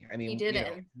any. I mean, he didn't.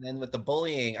 And then with the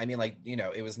bullying, I mean, like,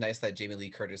 it was nice that Jamie Lee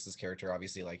Curtis's character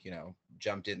obviously, like,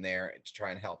 jumped in there to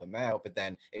try and help him out, but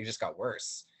then it just got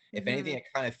worse. If anything, it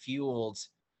kind of fueled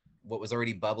what was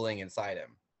already bubbling inside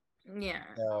him. Yeah.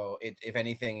 So if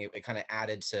anything, it kind of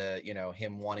added to,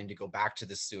 him wanting to go back to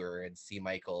the sewer and see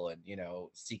Michael and,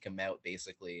 seek him out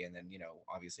basically. And then,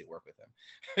 obviously work with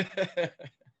him.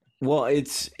 Well, I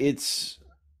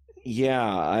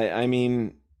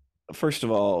mean, first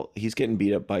of all, he's getting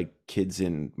beat up by kids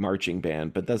in marching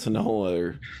band, but that's a whole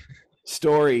other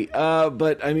story.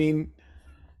 But I mean,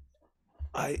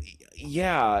 I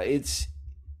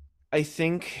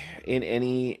think in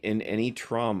any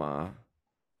trauma,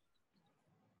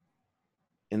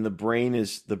 and the brain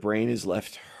is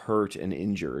left hurt and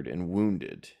injured and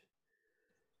wounded.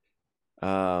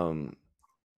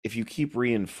 If you keep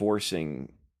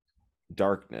reinforcing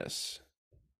darkness,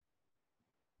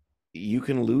 you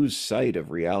can lose sight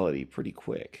of reality pretty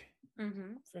quick.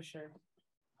 For sure.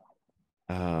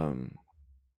 And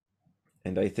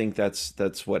I think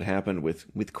that's what happened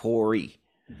with Corey.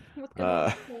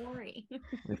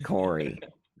 With Corey.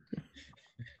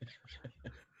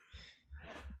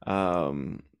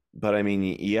 But I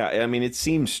mean, it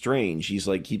seems strange. He's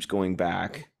like keeps going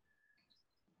back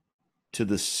to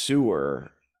the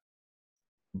sewer,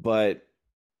 but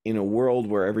in a world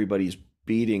where everybody's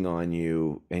beating on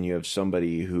you and you have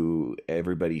somebody who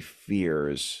everybody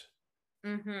fears,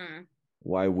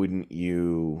 why wouldn't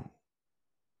you?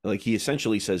 Like, he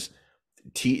essentially says,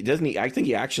 doesn't he? I think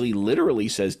he actually literally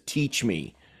says, "Teach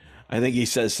me." I think he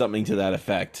says something to that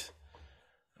effect.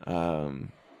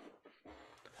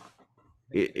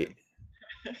 It's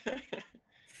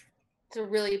a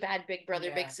really bad Big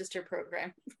Brother, Big Sister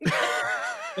program.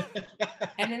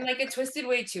 And in like a twisted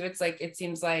way too, it's like, it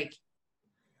seems like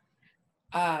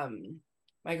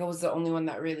Michael was the only one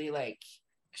that really like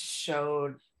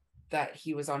showed that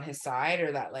he was on his side,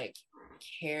 or that like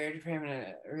cared for him in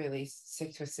a really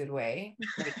sick, twisted way.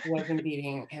 Like wasn't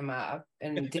beating him up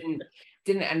and didn't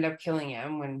end up killing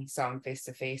him when he saw him face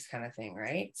to face, kind of thing,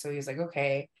 right? So he was like,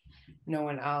 okay, no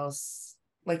one else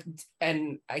like,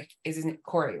 and I isn't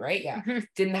Corey, right? Yeah,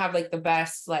 didn't have like the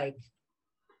best like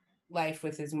life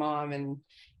with his mom, and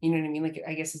you know what I mean. Like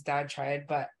I guess his dad tried,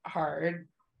 but hard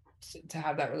to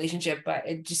have that relationship. But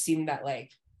it just seemed that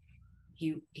like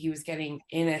he was getting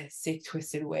in a sick,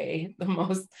 twisted way the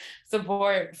most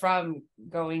support from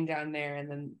going down there and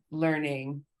then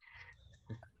learning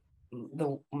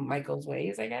the Michael's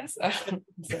ways, I guess.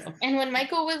 So. And when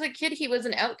Michael was a kid, he was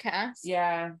an outcast.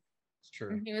 Yeah, It's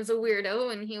true. He was a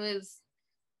weirdo, and he was,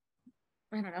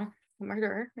 I don't know, a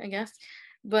murderer, I guess.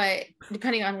 But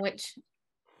depending on which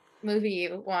movie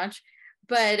you watch.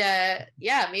 But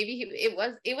yeah, maybe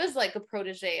it was like a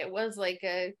protege. It was like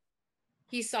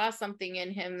he saw something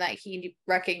in him that he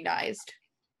recognized.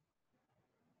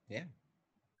 Yeah.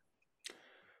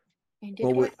 And it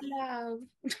was love.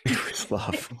 It was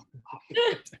love.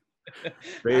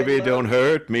 Baby, don't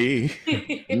hurt me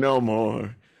no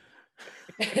more.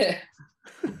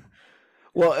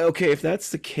 Well, okay, if that's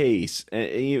the case,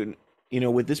 you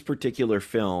know, with this particular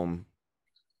film,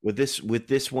 with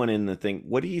this one in the thing,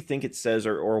 what do you think it says,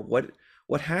 or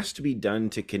what has to be done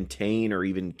to contain or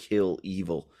even kill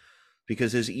evil?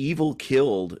 Because as evil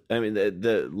killed, I mean,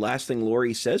 the last thing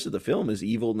Laurie says of the film is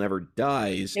evil never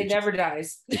dies. It never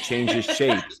dies. It changes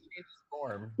shape.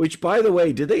 Form. Which, by the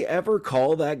way, did they ever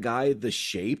call that guy the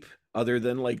Shape other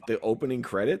than like the opening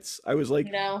credits? I was like,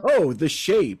 No. oh, the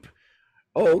Shape.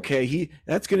 Oh, okay.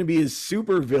 That's going to be his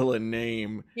super villain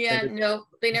name. Yeah, no,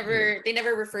 they never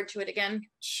referred to it again.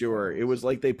 Sure, it was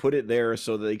like they put it there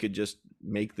so they could just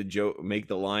make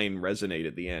the line resonate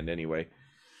at the end. Anyway,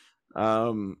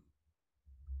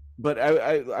 but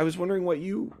I was wondering what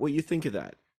you think of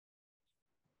that.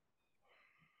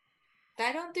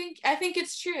 I think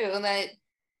it's true that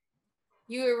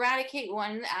you eradicate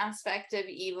one aspect of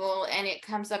evil and it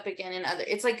comes up again in other.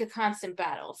 It's like a constant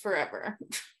battle forever.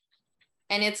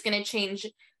 And it's going to change,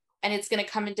 and it's going to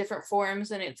come in different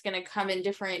forms, and it's going to come in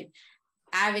different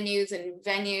avenues and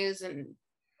venues and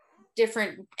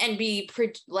different, and be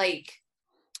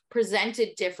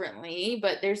presented differently,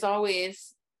 but there's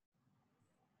always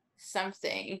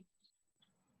something.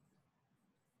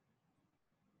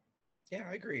 Yeah,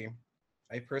 I agree.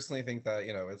 I personally think that,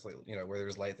 you know, it's like, you know, where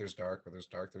there's light, there's dark, where there's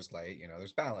dark, there's light, you know,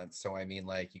 there's balance. So, I mean,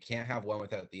 like, you can't have one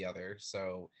without the other.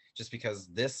 So just because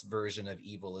this version of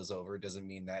evil is over doesn't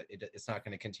mean that it's not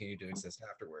going to continue to exist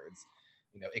afterwards.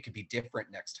 You know, it could be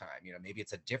different next time. You know, maybe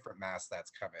it's a different mask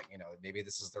that's coming. You know, maybe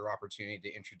this is their opportunity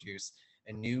to introduce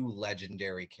a new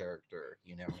legendary character,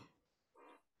 you know.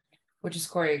 Which is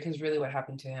Corey, because really what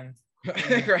happened to him.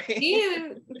 Right?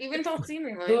 Even told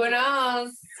seemingly. Who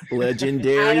knows?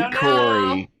 Legendary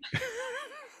Corey.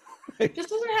 Just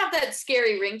doesn't have that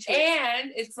scary ring to it.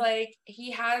 And it's like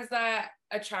he has that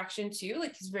attraction too.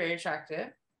 Like he's very attractive.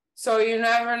 So you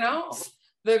never know.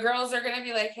 The girls are gonna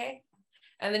be like, hey.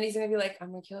 And then he's gonna be like,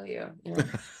 I'm gonna kill you. You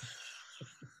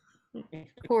know?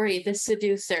 Corey the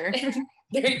seducer.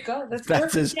 There you go.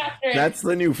 That's his. That's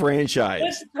the new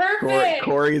franchise. That's perfect.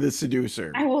 Corey the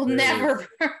seducer. I will never.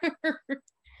 But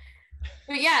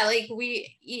yeah, like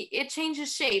it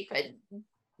changes shape.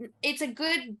 It's a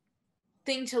good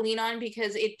thing to lean on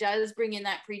because it does bring in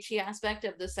that preachy aspect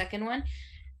of the second one,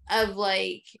 of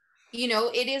like, you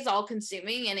know, it is all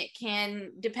consuming, and it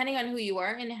can, depending on who you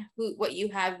are and what you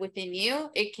have within you,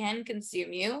 it can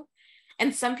consume you.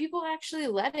 And some people actually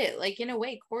let it, like in a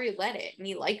way, Corey let it and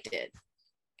he liked it.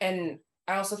 And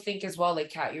I also think as well, like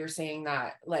Kat, you were saying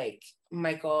that like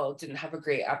Michael didn't have a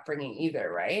great upbringing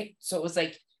either, right? So it was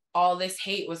like all this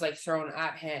hate was like thrown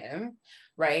at him,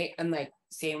 right? And like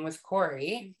same with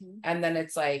Corey. Mm-hmm. And then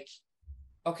it's like,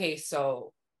 okay,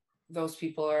 so those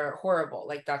people are horrible.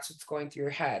 Like that's what's going through your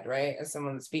head, right? As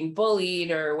someone that's being bullied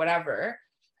or whatever.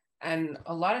 And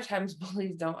a lot of times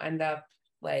bullies don't end up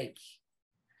like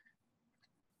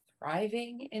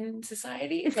thriving in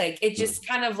society. Like it just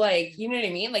kind of like, you know what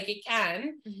I mean? Like it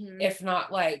can, if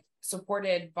not like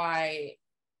supported by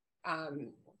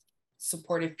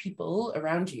supportive people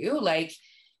around you, like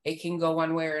it can go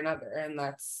one way or another. And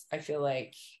that's, I feel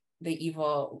like the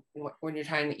evil, when you're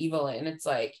trying to evil in, it's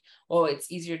like, oh,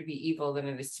 it's easier to be evil than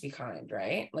it is to be kind,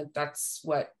 right? Like that's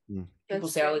what people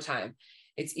say all the time.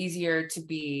 It's easier to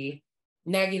be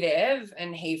negative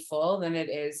and hateful than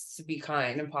it is to be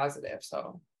kind and positive.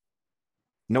 So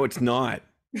no, it's not.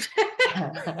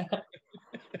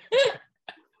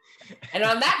 And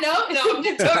on that note, no, I'm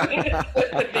just talking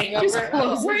the thing over.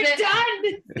 We're done.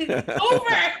 It's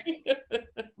over.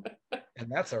 And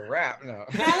And that's a wrap. No.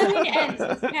 Halloween ends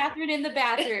with Catherine in the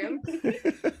bathroom.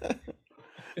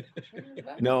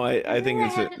 No, I think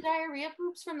it's had the diarrhea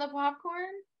poops from the popcorn.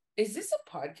 Is this a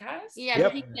podcast? Yeah,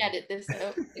 Yep. but you can edit this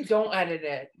out. Don't edit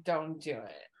it. Don't do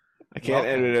it. I can't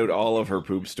edit out all of her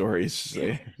poop stories.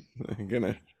 I'm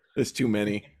gonna. There's too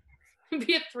many.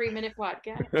 Be a 3-minute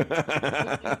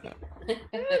podcast.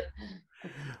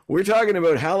 We're talking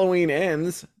about Halloween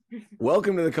Ends.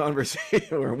 Welcome to the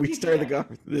conversation where we start the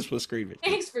conversation. This was screaming.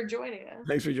 Thanks for joining us.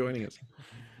 Thanks for joining us.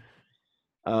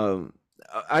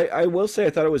 I will say I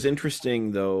thought it was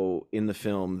interesting though in the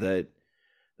film that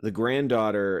the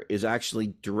granddaughter is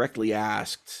actually directly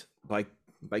asked by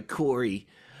Corey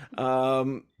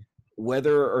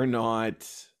whether or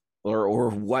not or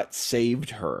what saved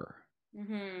her.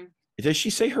 Mm-hmm. Does she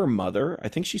say her mother? I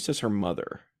think she says her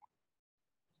mother.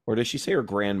 Or does she say her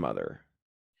grandmother?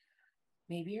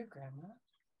 Maybe your grandma.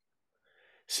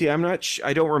 See, I'm not.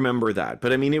 I don't remember that,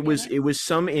 but I mean, it was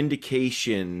some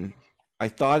indication. I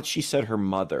thought she said her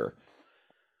mother.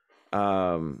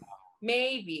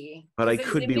 Maybe. But I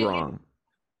could be wrong.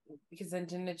 Because then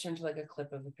didn't it turn to like a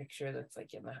clip of a picture that's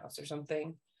like in the house or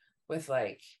something with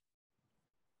like,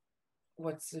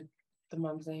 what's the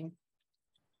mom's name?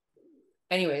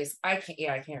 Anyways, I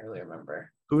can't really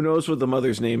remember. Who knows what the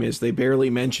mother's name is? They barely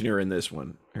mention her in this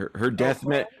one. Her death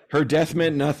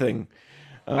meant nothing.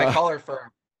 I call her Fern.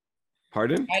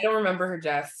 Pardon? I don't remember her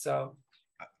death, so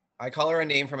I call her a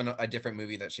name from a different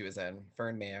movie that she was in.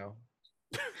 Fern Mayo.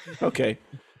 Okay.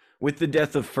 With the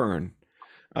death of Fern.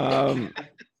 No,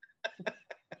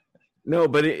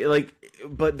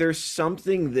 but there's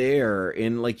something there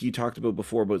in, like you talked about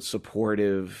before, about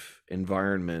supportive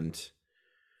environment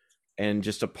and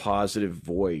just a positive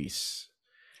voice.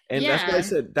 And that's what I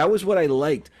said. That was what I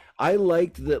liked. I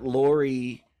liked that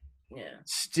Laurie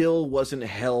still wasn't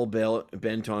hell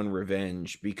bent on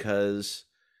revenge, because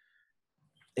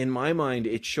in my mind,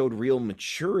 it showed real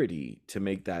maturity to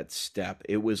make that step.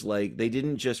 It was like they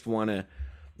didn't just want to,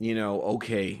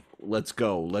 okay, let's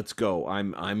go.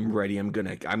 I'm ready. I'm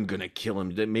gonna kill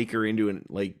him. To make her into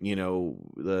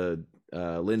the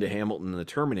Linda Hamilton, the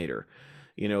Terminator.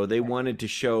 They wanted to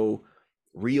show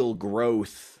real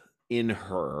growth in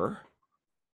her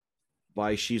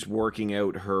by she's working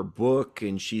out her book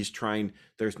and she's trying.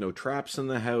 There's no traps in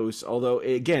the house, although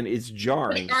again it's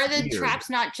jarring. But are the traps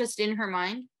not just in her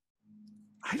mind?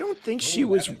 I don't think she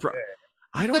was.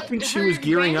 I don't think she was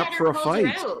gearing up for a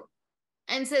fight.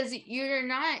 And says you're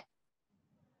not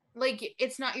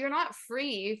you're not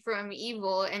free from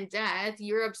evil and death.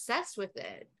 You're obsessed with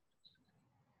it.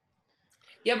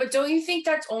 Yeah, but don't you think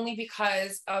that's only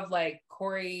because of like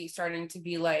Corey starting to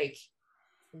be like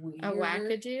weird? A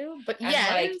wackadoo? But and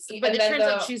yes, but it turns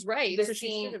out she's right, so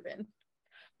she should have been.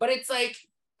 But it's like,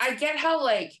 I get how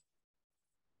like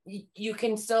you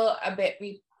can still a bit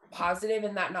be positive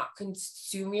and that not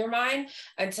consume your mind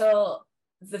until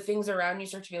the things around you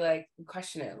start to be like,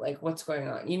 question it, like what's going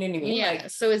on, you know what I mean? Yeah. Like,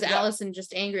 so is Allison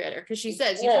just angry at her because she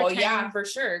says, yeah, for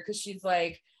sure, because she's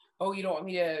like, oh, you don't want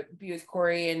me to be with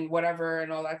Corey and whatever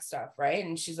and all that stuff, right?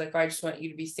 And she's like, I just want you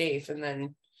to be safe, and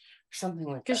then something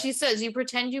like that. Because she says you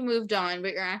pretend you moved on,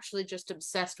 but you're actually just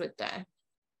obsessed with that.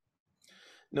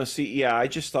 No, see, yeah, I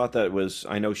just thought that was.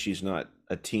 I know she's not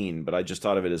a teen, but I just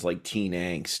thought of it as like teen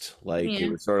angst. Like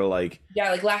it was sort of like,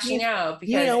 like lashing out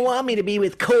because you don't want me to be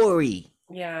with Corey.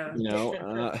 Yeah.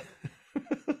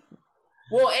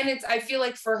 Well, and I feel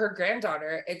like for her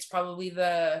granddaughter, it's probably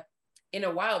in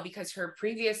a while, because her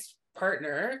previous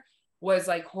partner was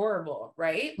like horrible,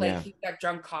 right? Like he got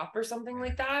drunk cop or something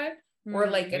like that, or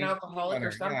like an alcoholic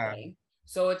or something. Yeah.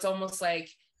 So it's almost like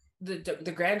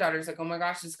the granddaughter's like, oh my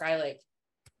gosh, this guy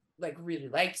like really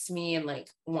likes me and like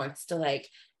wants to like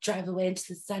drive away into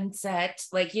the sunset,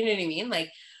 like, you know what I mean, like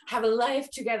have a life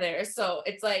together. So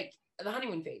it's like the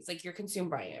honeymoon phase, like you're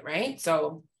consumed by it, right?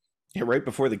 So right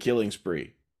before the killing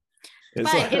spree.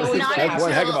 It's but it's not that's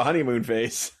one heck of a honeymoon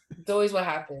phase. It's always what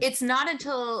happens. It's not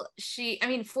until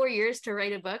 4 years to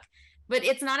write a book, but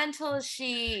it's not until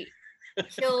she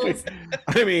kills.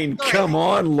 I mean, come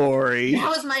on, Laurie. That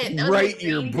was my write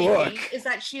your book. Is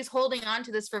that she's holding on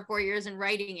to this for 4 years and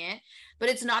writing it, but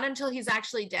it's not until he's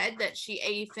actually dead that she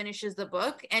A, finishes the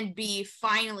book, and B,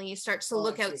 finally starts to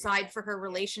look outside for her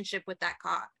relationship with that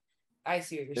cop. I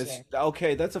see what you're saying.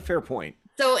 Okay, that's a fair point.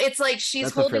 So it's like she's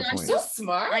holding on. So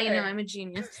smart. I know, I'm a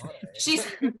genius.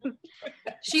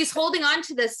 She's holding on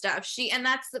to this stuff. And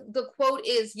that's the quote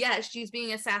is, yes, she's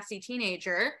being a sassy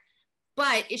teenager,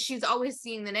 but she's always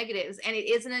seeing the negatives. And it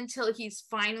isn't until he's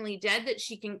finally dead that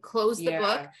she can close the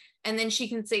book, and then she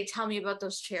can say, tell me about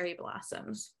those cherry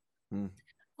blossoms.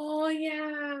 Oh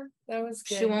yeah, that was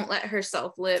good. She won't let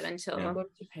herself live until Yeah. Go to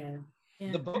Japan.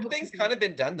 Yeah. The book thing's kind of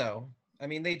been done though. I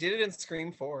mean, they did it in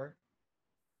Scream 4.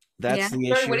 That's Yeah. the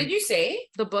Sorry, issue. what did you say?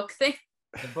 The book thing.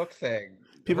 The book thing.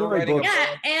 People Her write writing a books.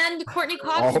 Yeah, book. and Courtney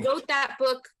Cox All- wrote that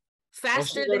book Well,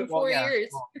 faster she wrote than it- well, 4 yeah. years.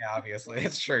 Well, yeah, obviously.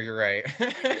 It's true. You're right.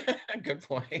 Good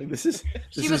Like, point. this is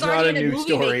She was not already a in a new movie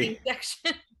story. making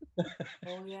section.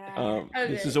 Oh yeah.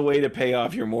 This Okay. is a way to pay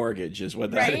off your mortgage, is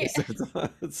what that Right? is.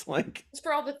 It's like, It's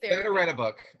for all the Better therapy. write a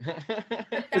book.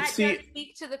 But that see- does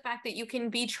speak to the fact that you can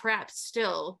be trapped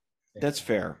still that's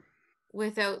fair.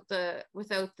 without the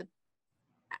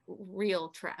real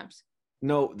traps.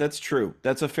 No, that's true.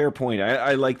 That's a fair point.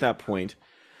 I like that point.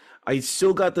 I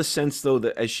still got the sense though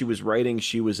that as she was writing,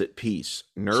 she was at peace.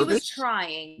 Nervous. She was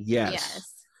trying.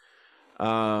 Yes.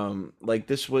 Like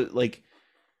this was like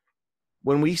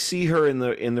when we see her in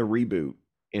the reboot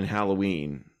in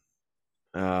Halloween,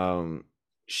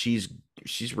 she's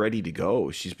ready to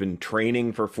go. She's been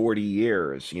training for 40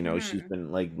 years, you know. She's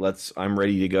been like, I'm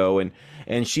ready to go,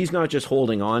 and she's not just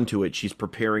holding on to it, she's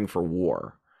preparing for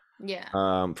war.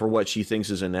 Yeah. For what she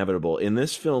thinks is inevitable. In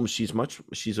this film, she's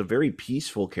a very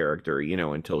peaceful character, you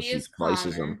know, until she is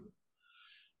slices calmer.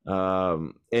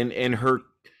 him. And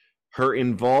her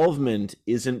involvement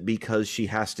isn't because she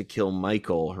has to kill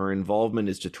Michael. Her involvement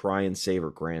is to try and save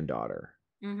her granddaughter.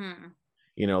 Mm-hmm.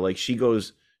 You know, like she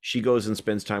goes and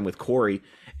spends time with Corey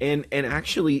and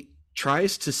actually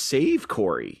tries to save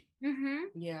Corey. Mm-hmm.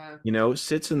 Yeah. You know,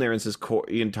 sits in there and says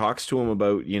and talks to him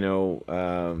about,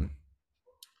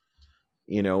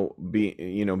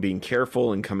 being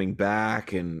careful and coming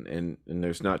back and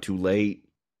there's not too late.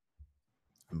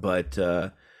 But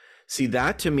see,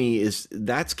 that to me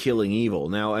that's killing evil.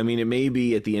 Now, I mean, it may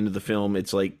be at the end of the film,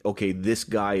 it's like, okay, this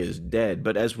guy is dead.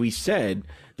 But as we said,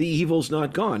 the evil's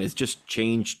not gone. It's just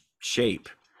changed shape,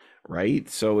 right?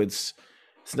 So it's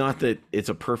not that it's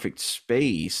a perfect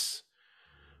space,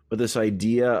 but this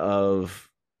idea of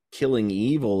killing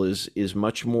evil is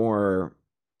much more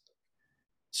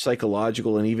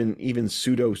psychological and even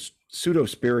pseudo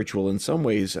spiritual in some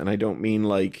ways. And I don't mean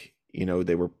like, you know,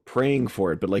 they were praying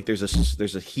for it, but like there's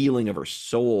a healing of her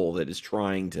soul that is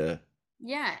trying to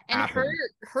And happen.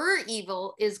 her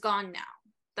evil is gone now.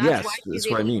 Yes, Why she's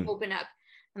that's what I able mean. to open up,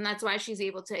 and that's why she's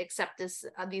able to accept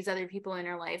these other people in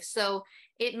her life. So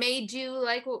it may do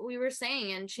like what we were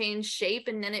saying and change shape,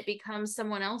 and then it becomes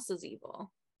someone else's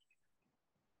evil.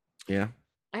 Yeah.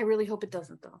 I really hope it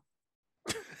doesn't, though.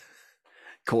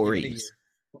 Corey's.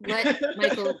 Let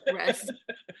Michael rest.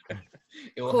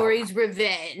 It will Corey's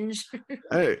revenge.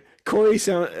 Corey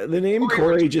the name Corey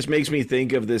Corey just makes me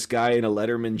think of this guy in a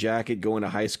Letterman jacket going to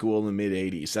high school in the mid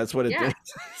 80s. That's what it Yeah.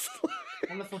 is.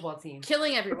 On the football team.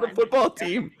 Killing The everyone. football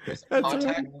team. There's That's contact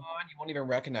right. on, you won't even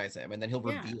recognize him, and then he'll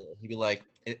Yeah. reveal. He'll be like,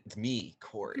 "It's me,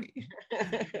 Corey."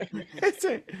 That's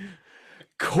it.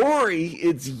 Corey,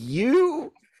 it's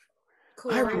you. I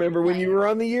Corey. remember when you were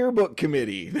on the yearbook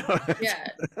committee. Yeah.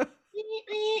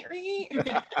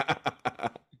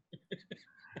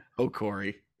 Oh,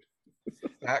 Corey.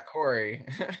 That Corey.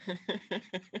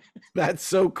 That's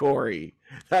so Corey.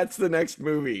 That's the next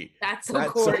movie. That's so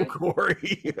That's Corey. so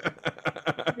Corey.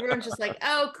 Everyone's just like,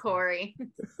 oh, Corey.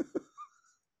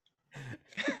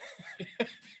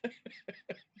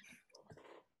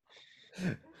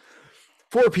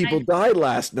 Four people died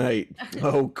last night.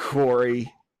 Oh,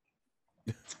 Corey.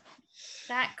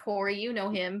 That Corey, you know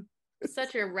him.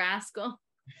 Such a rascal.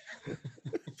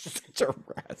 Such a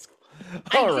rascal.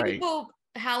 All I right. do hope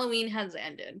Halloween has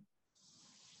ended.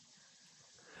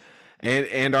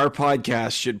 And our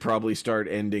podcast should probably start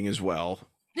ending as well.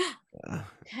 10,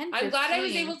 I'm glad I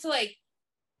was 15. able to like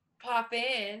pop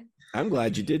in. I'm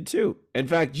glad you did too. In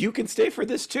fact, you can stay for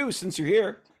this too since you're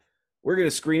here. We're going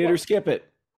to screen it or skip it.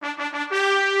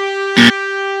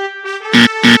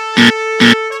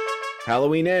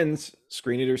 Halloween ends.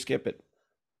 Screen it or skip it.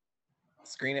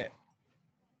 Screen it.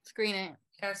 Screen it.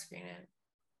 Yeah, screen it.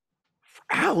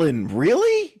 Alan,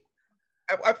 really?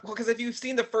 Because if you've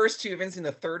seen the first two, you haven't seen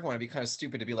the third one, it'd be kind of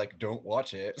stupid to be like, "Don't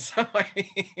watch it." So I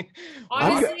mean,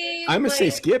 Honestly, I'm going to say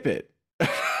like, skip it.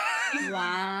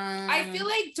 Wow. I feel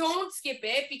like don't skip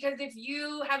it because if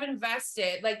you have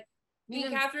invested, like me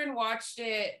and Yeah. Catherine watched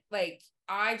it, like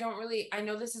I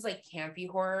know this is like campy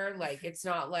horror, like it's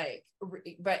not like,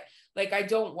 but like I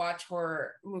don't watch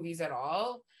horror movies at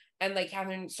all. And like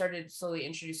Catherine started slowly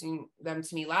introducing them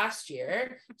to me last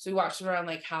year. So we watched them around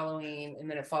like Halloween and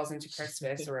then it falls into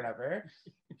Christmas or whatever.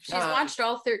 She's watched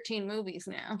all 13 movies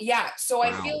now. Yeah. So I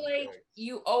Wow. feel like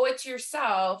you owe it to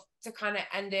yourself to kind of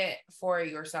end it for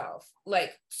yourself.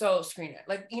 Like, so screen it.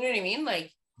 Like, you know what I mean?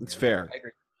 Like, It's fair. I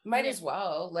agree. Might as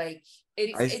well. Like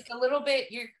it's a little bit.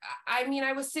 I mean,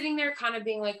 I was sitting there kind of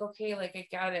being like, okay, like I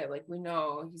got it. Like we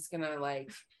know he's gonna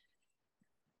like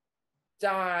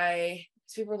die.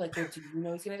 So people are like, well, do you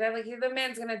know he's gonna die? Like the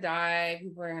man's gonna die.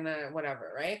 People are gonna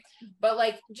whatever, right? But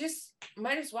like, just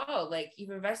might as well. Like you've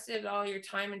invested all your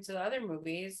time into the other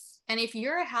movies. And if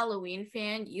you're a Halloween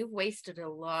fan, you've wasted a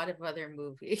lot of other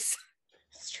movies.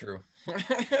 It's true.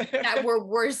 That were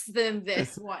worse than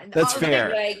this one. That's fair.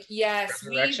 Like, yes,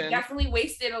 we definitely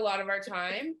wasted a lot of our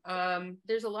time.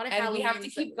 There's a lot of and Halloween we have to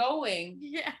keep going.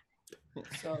 Yeah.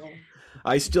 So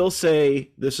I still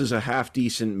say this is a half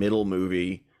decent middle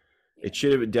movie. It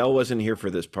should have. Dell wasn't here for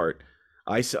this part.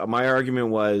 My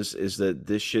argument is that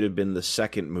this should have been the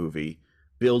second movie,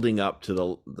 building up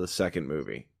to the second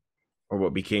movie, or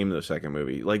what became the second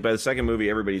movie. Like by the second movie,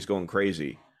 everybody's going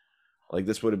crazy. Like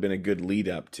this would have been a good lead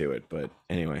up to it, but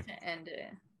anyway. To end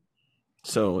it.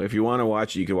 So if you want to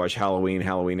watch it, you could watch Halloween,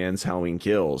 Halloween Ends, Halloween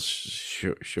Kills.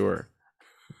 Sure.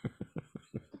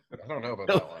 I don't know about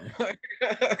that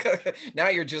one. Now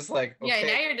you're just like, okay.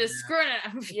 Yeah, now you're just screwing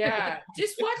it up. Yeah,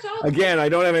 just watch all. Again, I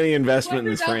don't have any investment in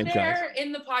this franchise. There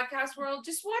in the podcast world,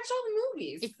 just watch all the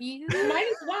movies. If you might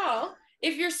as well.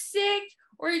 If you're sick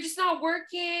or you're just not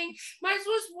working, might as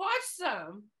well just watch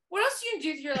some. What else you can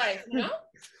do with your life? You know.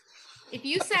 If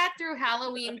you sat through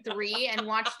Halloween 3 and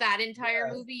watched that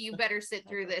entire movie, you better sit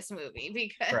through this movie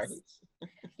because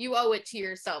you owe it to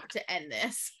yourself to end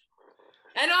this.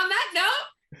 And on that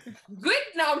note, good.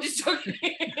 No, I'm just joking.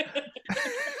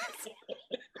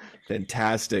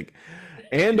 Fantastic.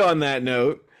 And on that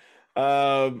note,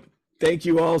 thank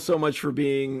you all so much for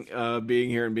being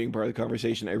here and being part of the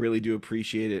conversation. I really do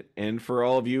appreciate it. And for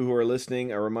all of you who are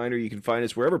listening, a reminder, you can find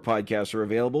us wherever podcasts are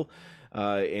available.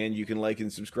 And you can like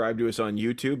and subscribe to us on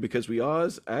YouTube because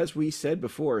as we said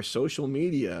before, social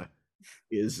media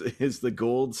is the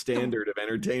gold standard of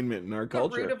entertainment in our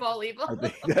culture. The root of all evil. I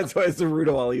think that's why it's the root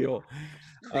of all evil.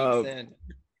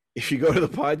 If you go to the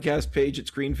podcast page at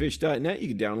screenfish.net, you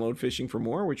can download Fishing for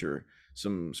More, which are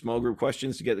some small group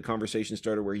questions to get the conversation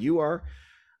started where you are.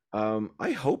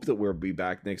 I hope that we'll be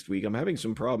back next week. I'm having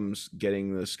some problems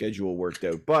getting the schedule worked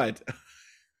out, but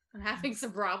I'm having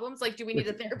some problems. Like, do we need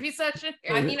a therapy session?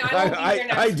 I mean,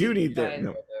 I do need that.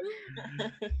 No.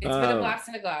 It's been a blast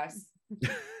in a glass.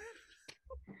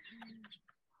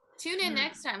 Tune in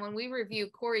next time when we review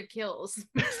Corey Kills.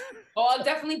 Oh, I'll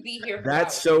definitely be here.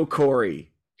 That's so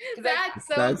Corey.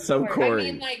 That's so Corey.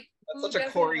 I mean, like, that's such a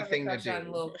Corey thing to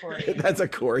do. That's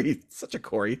such a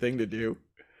Corey thing to do.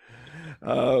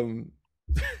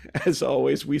 As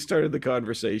always, we started the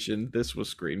conversation. This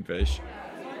was Screenfish.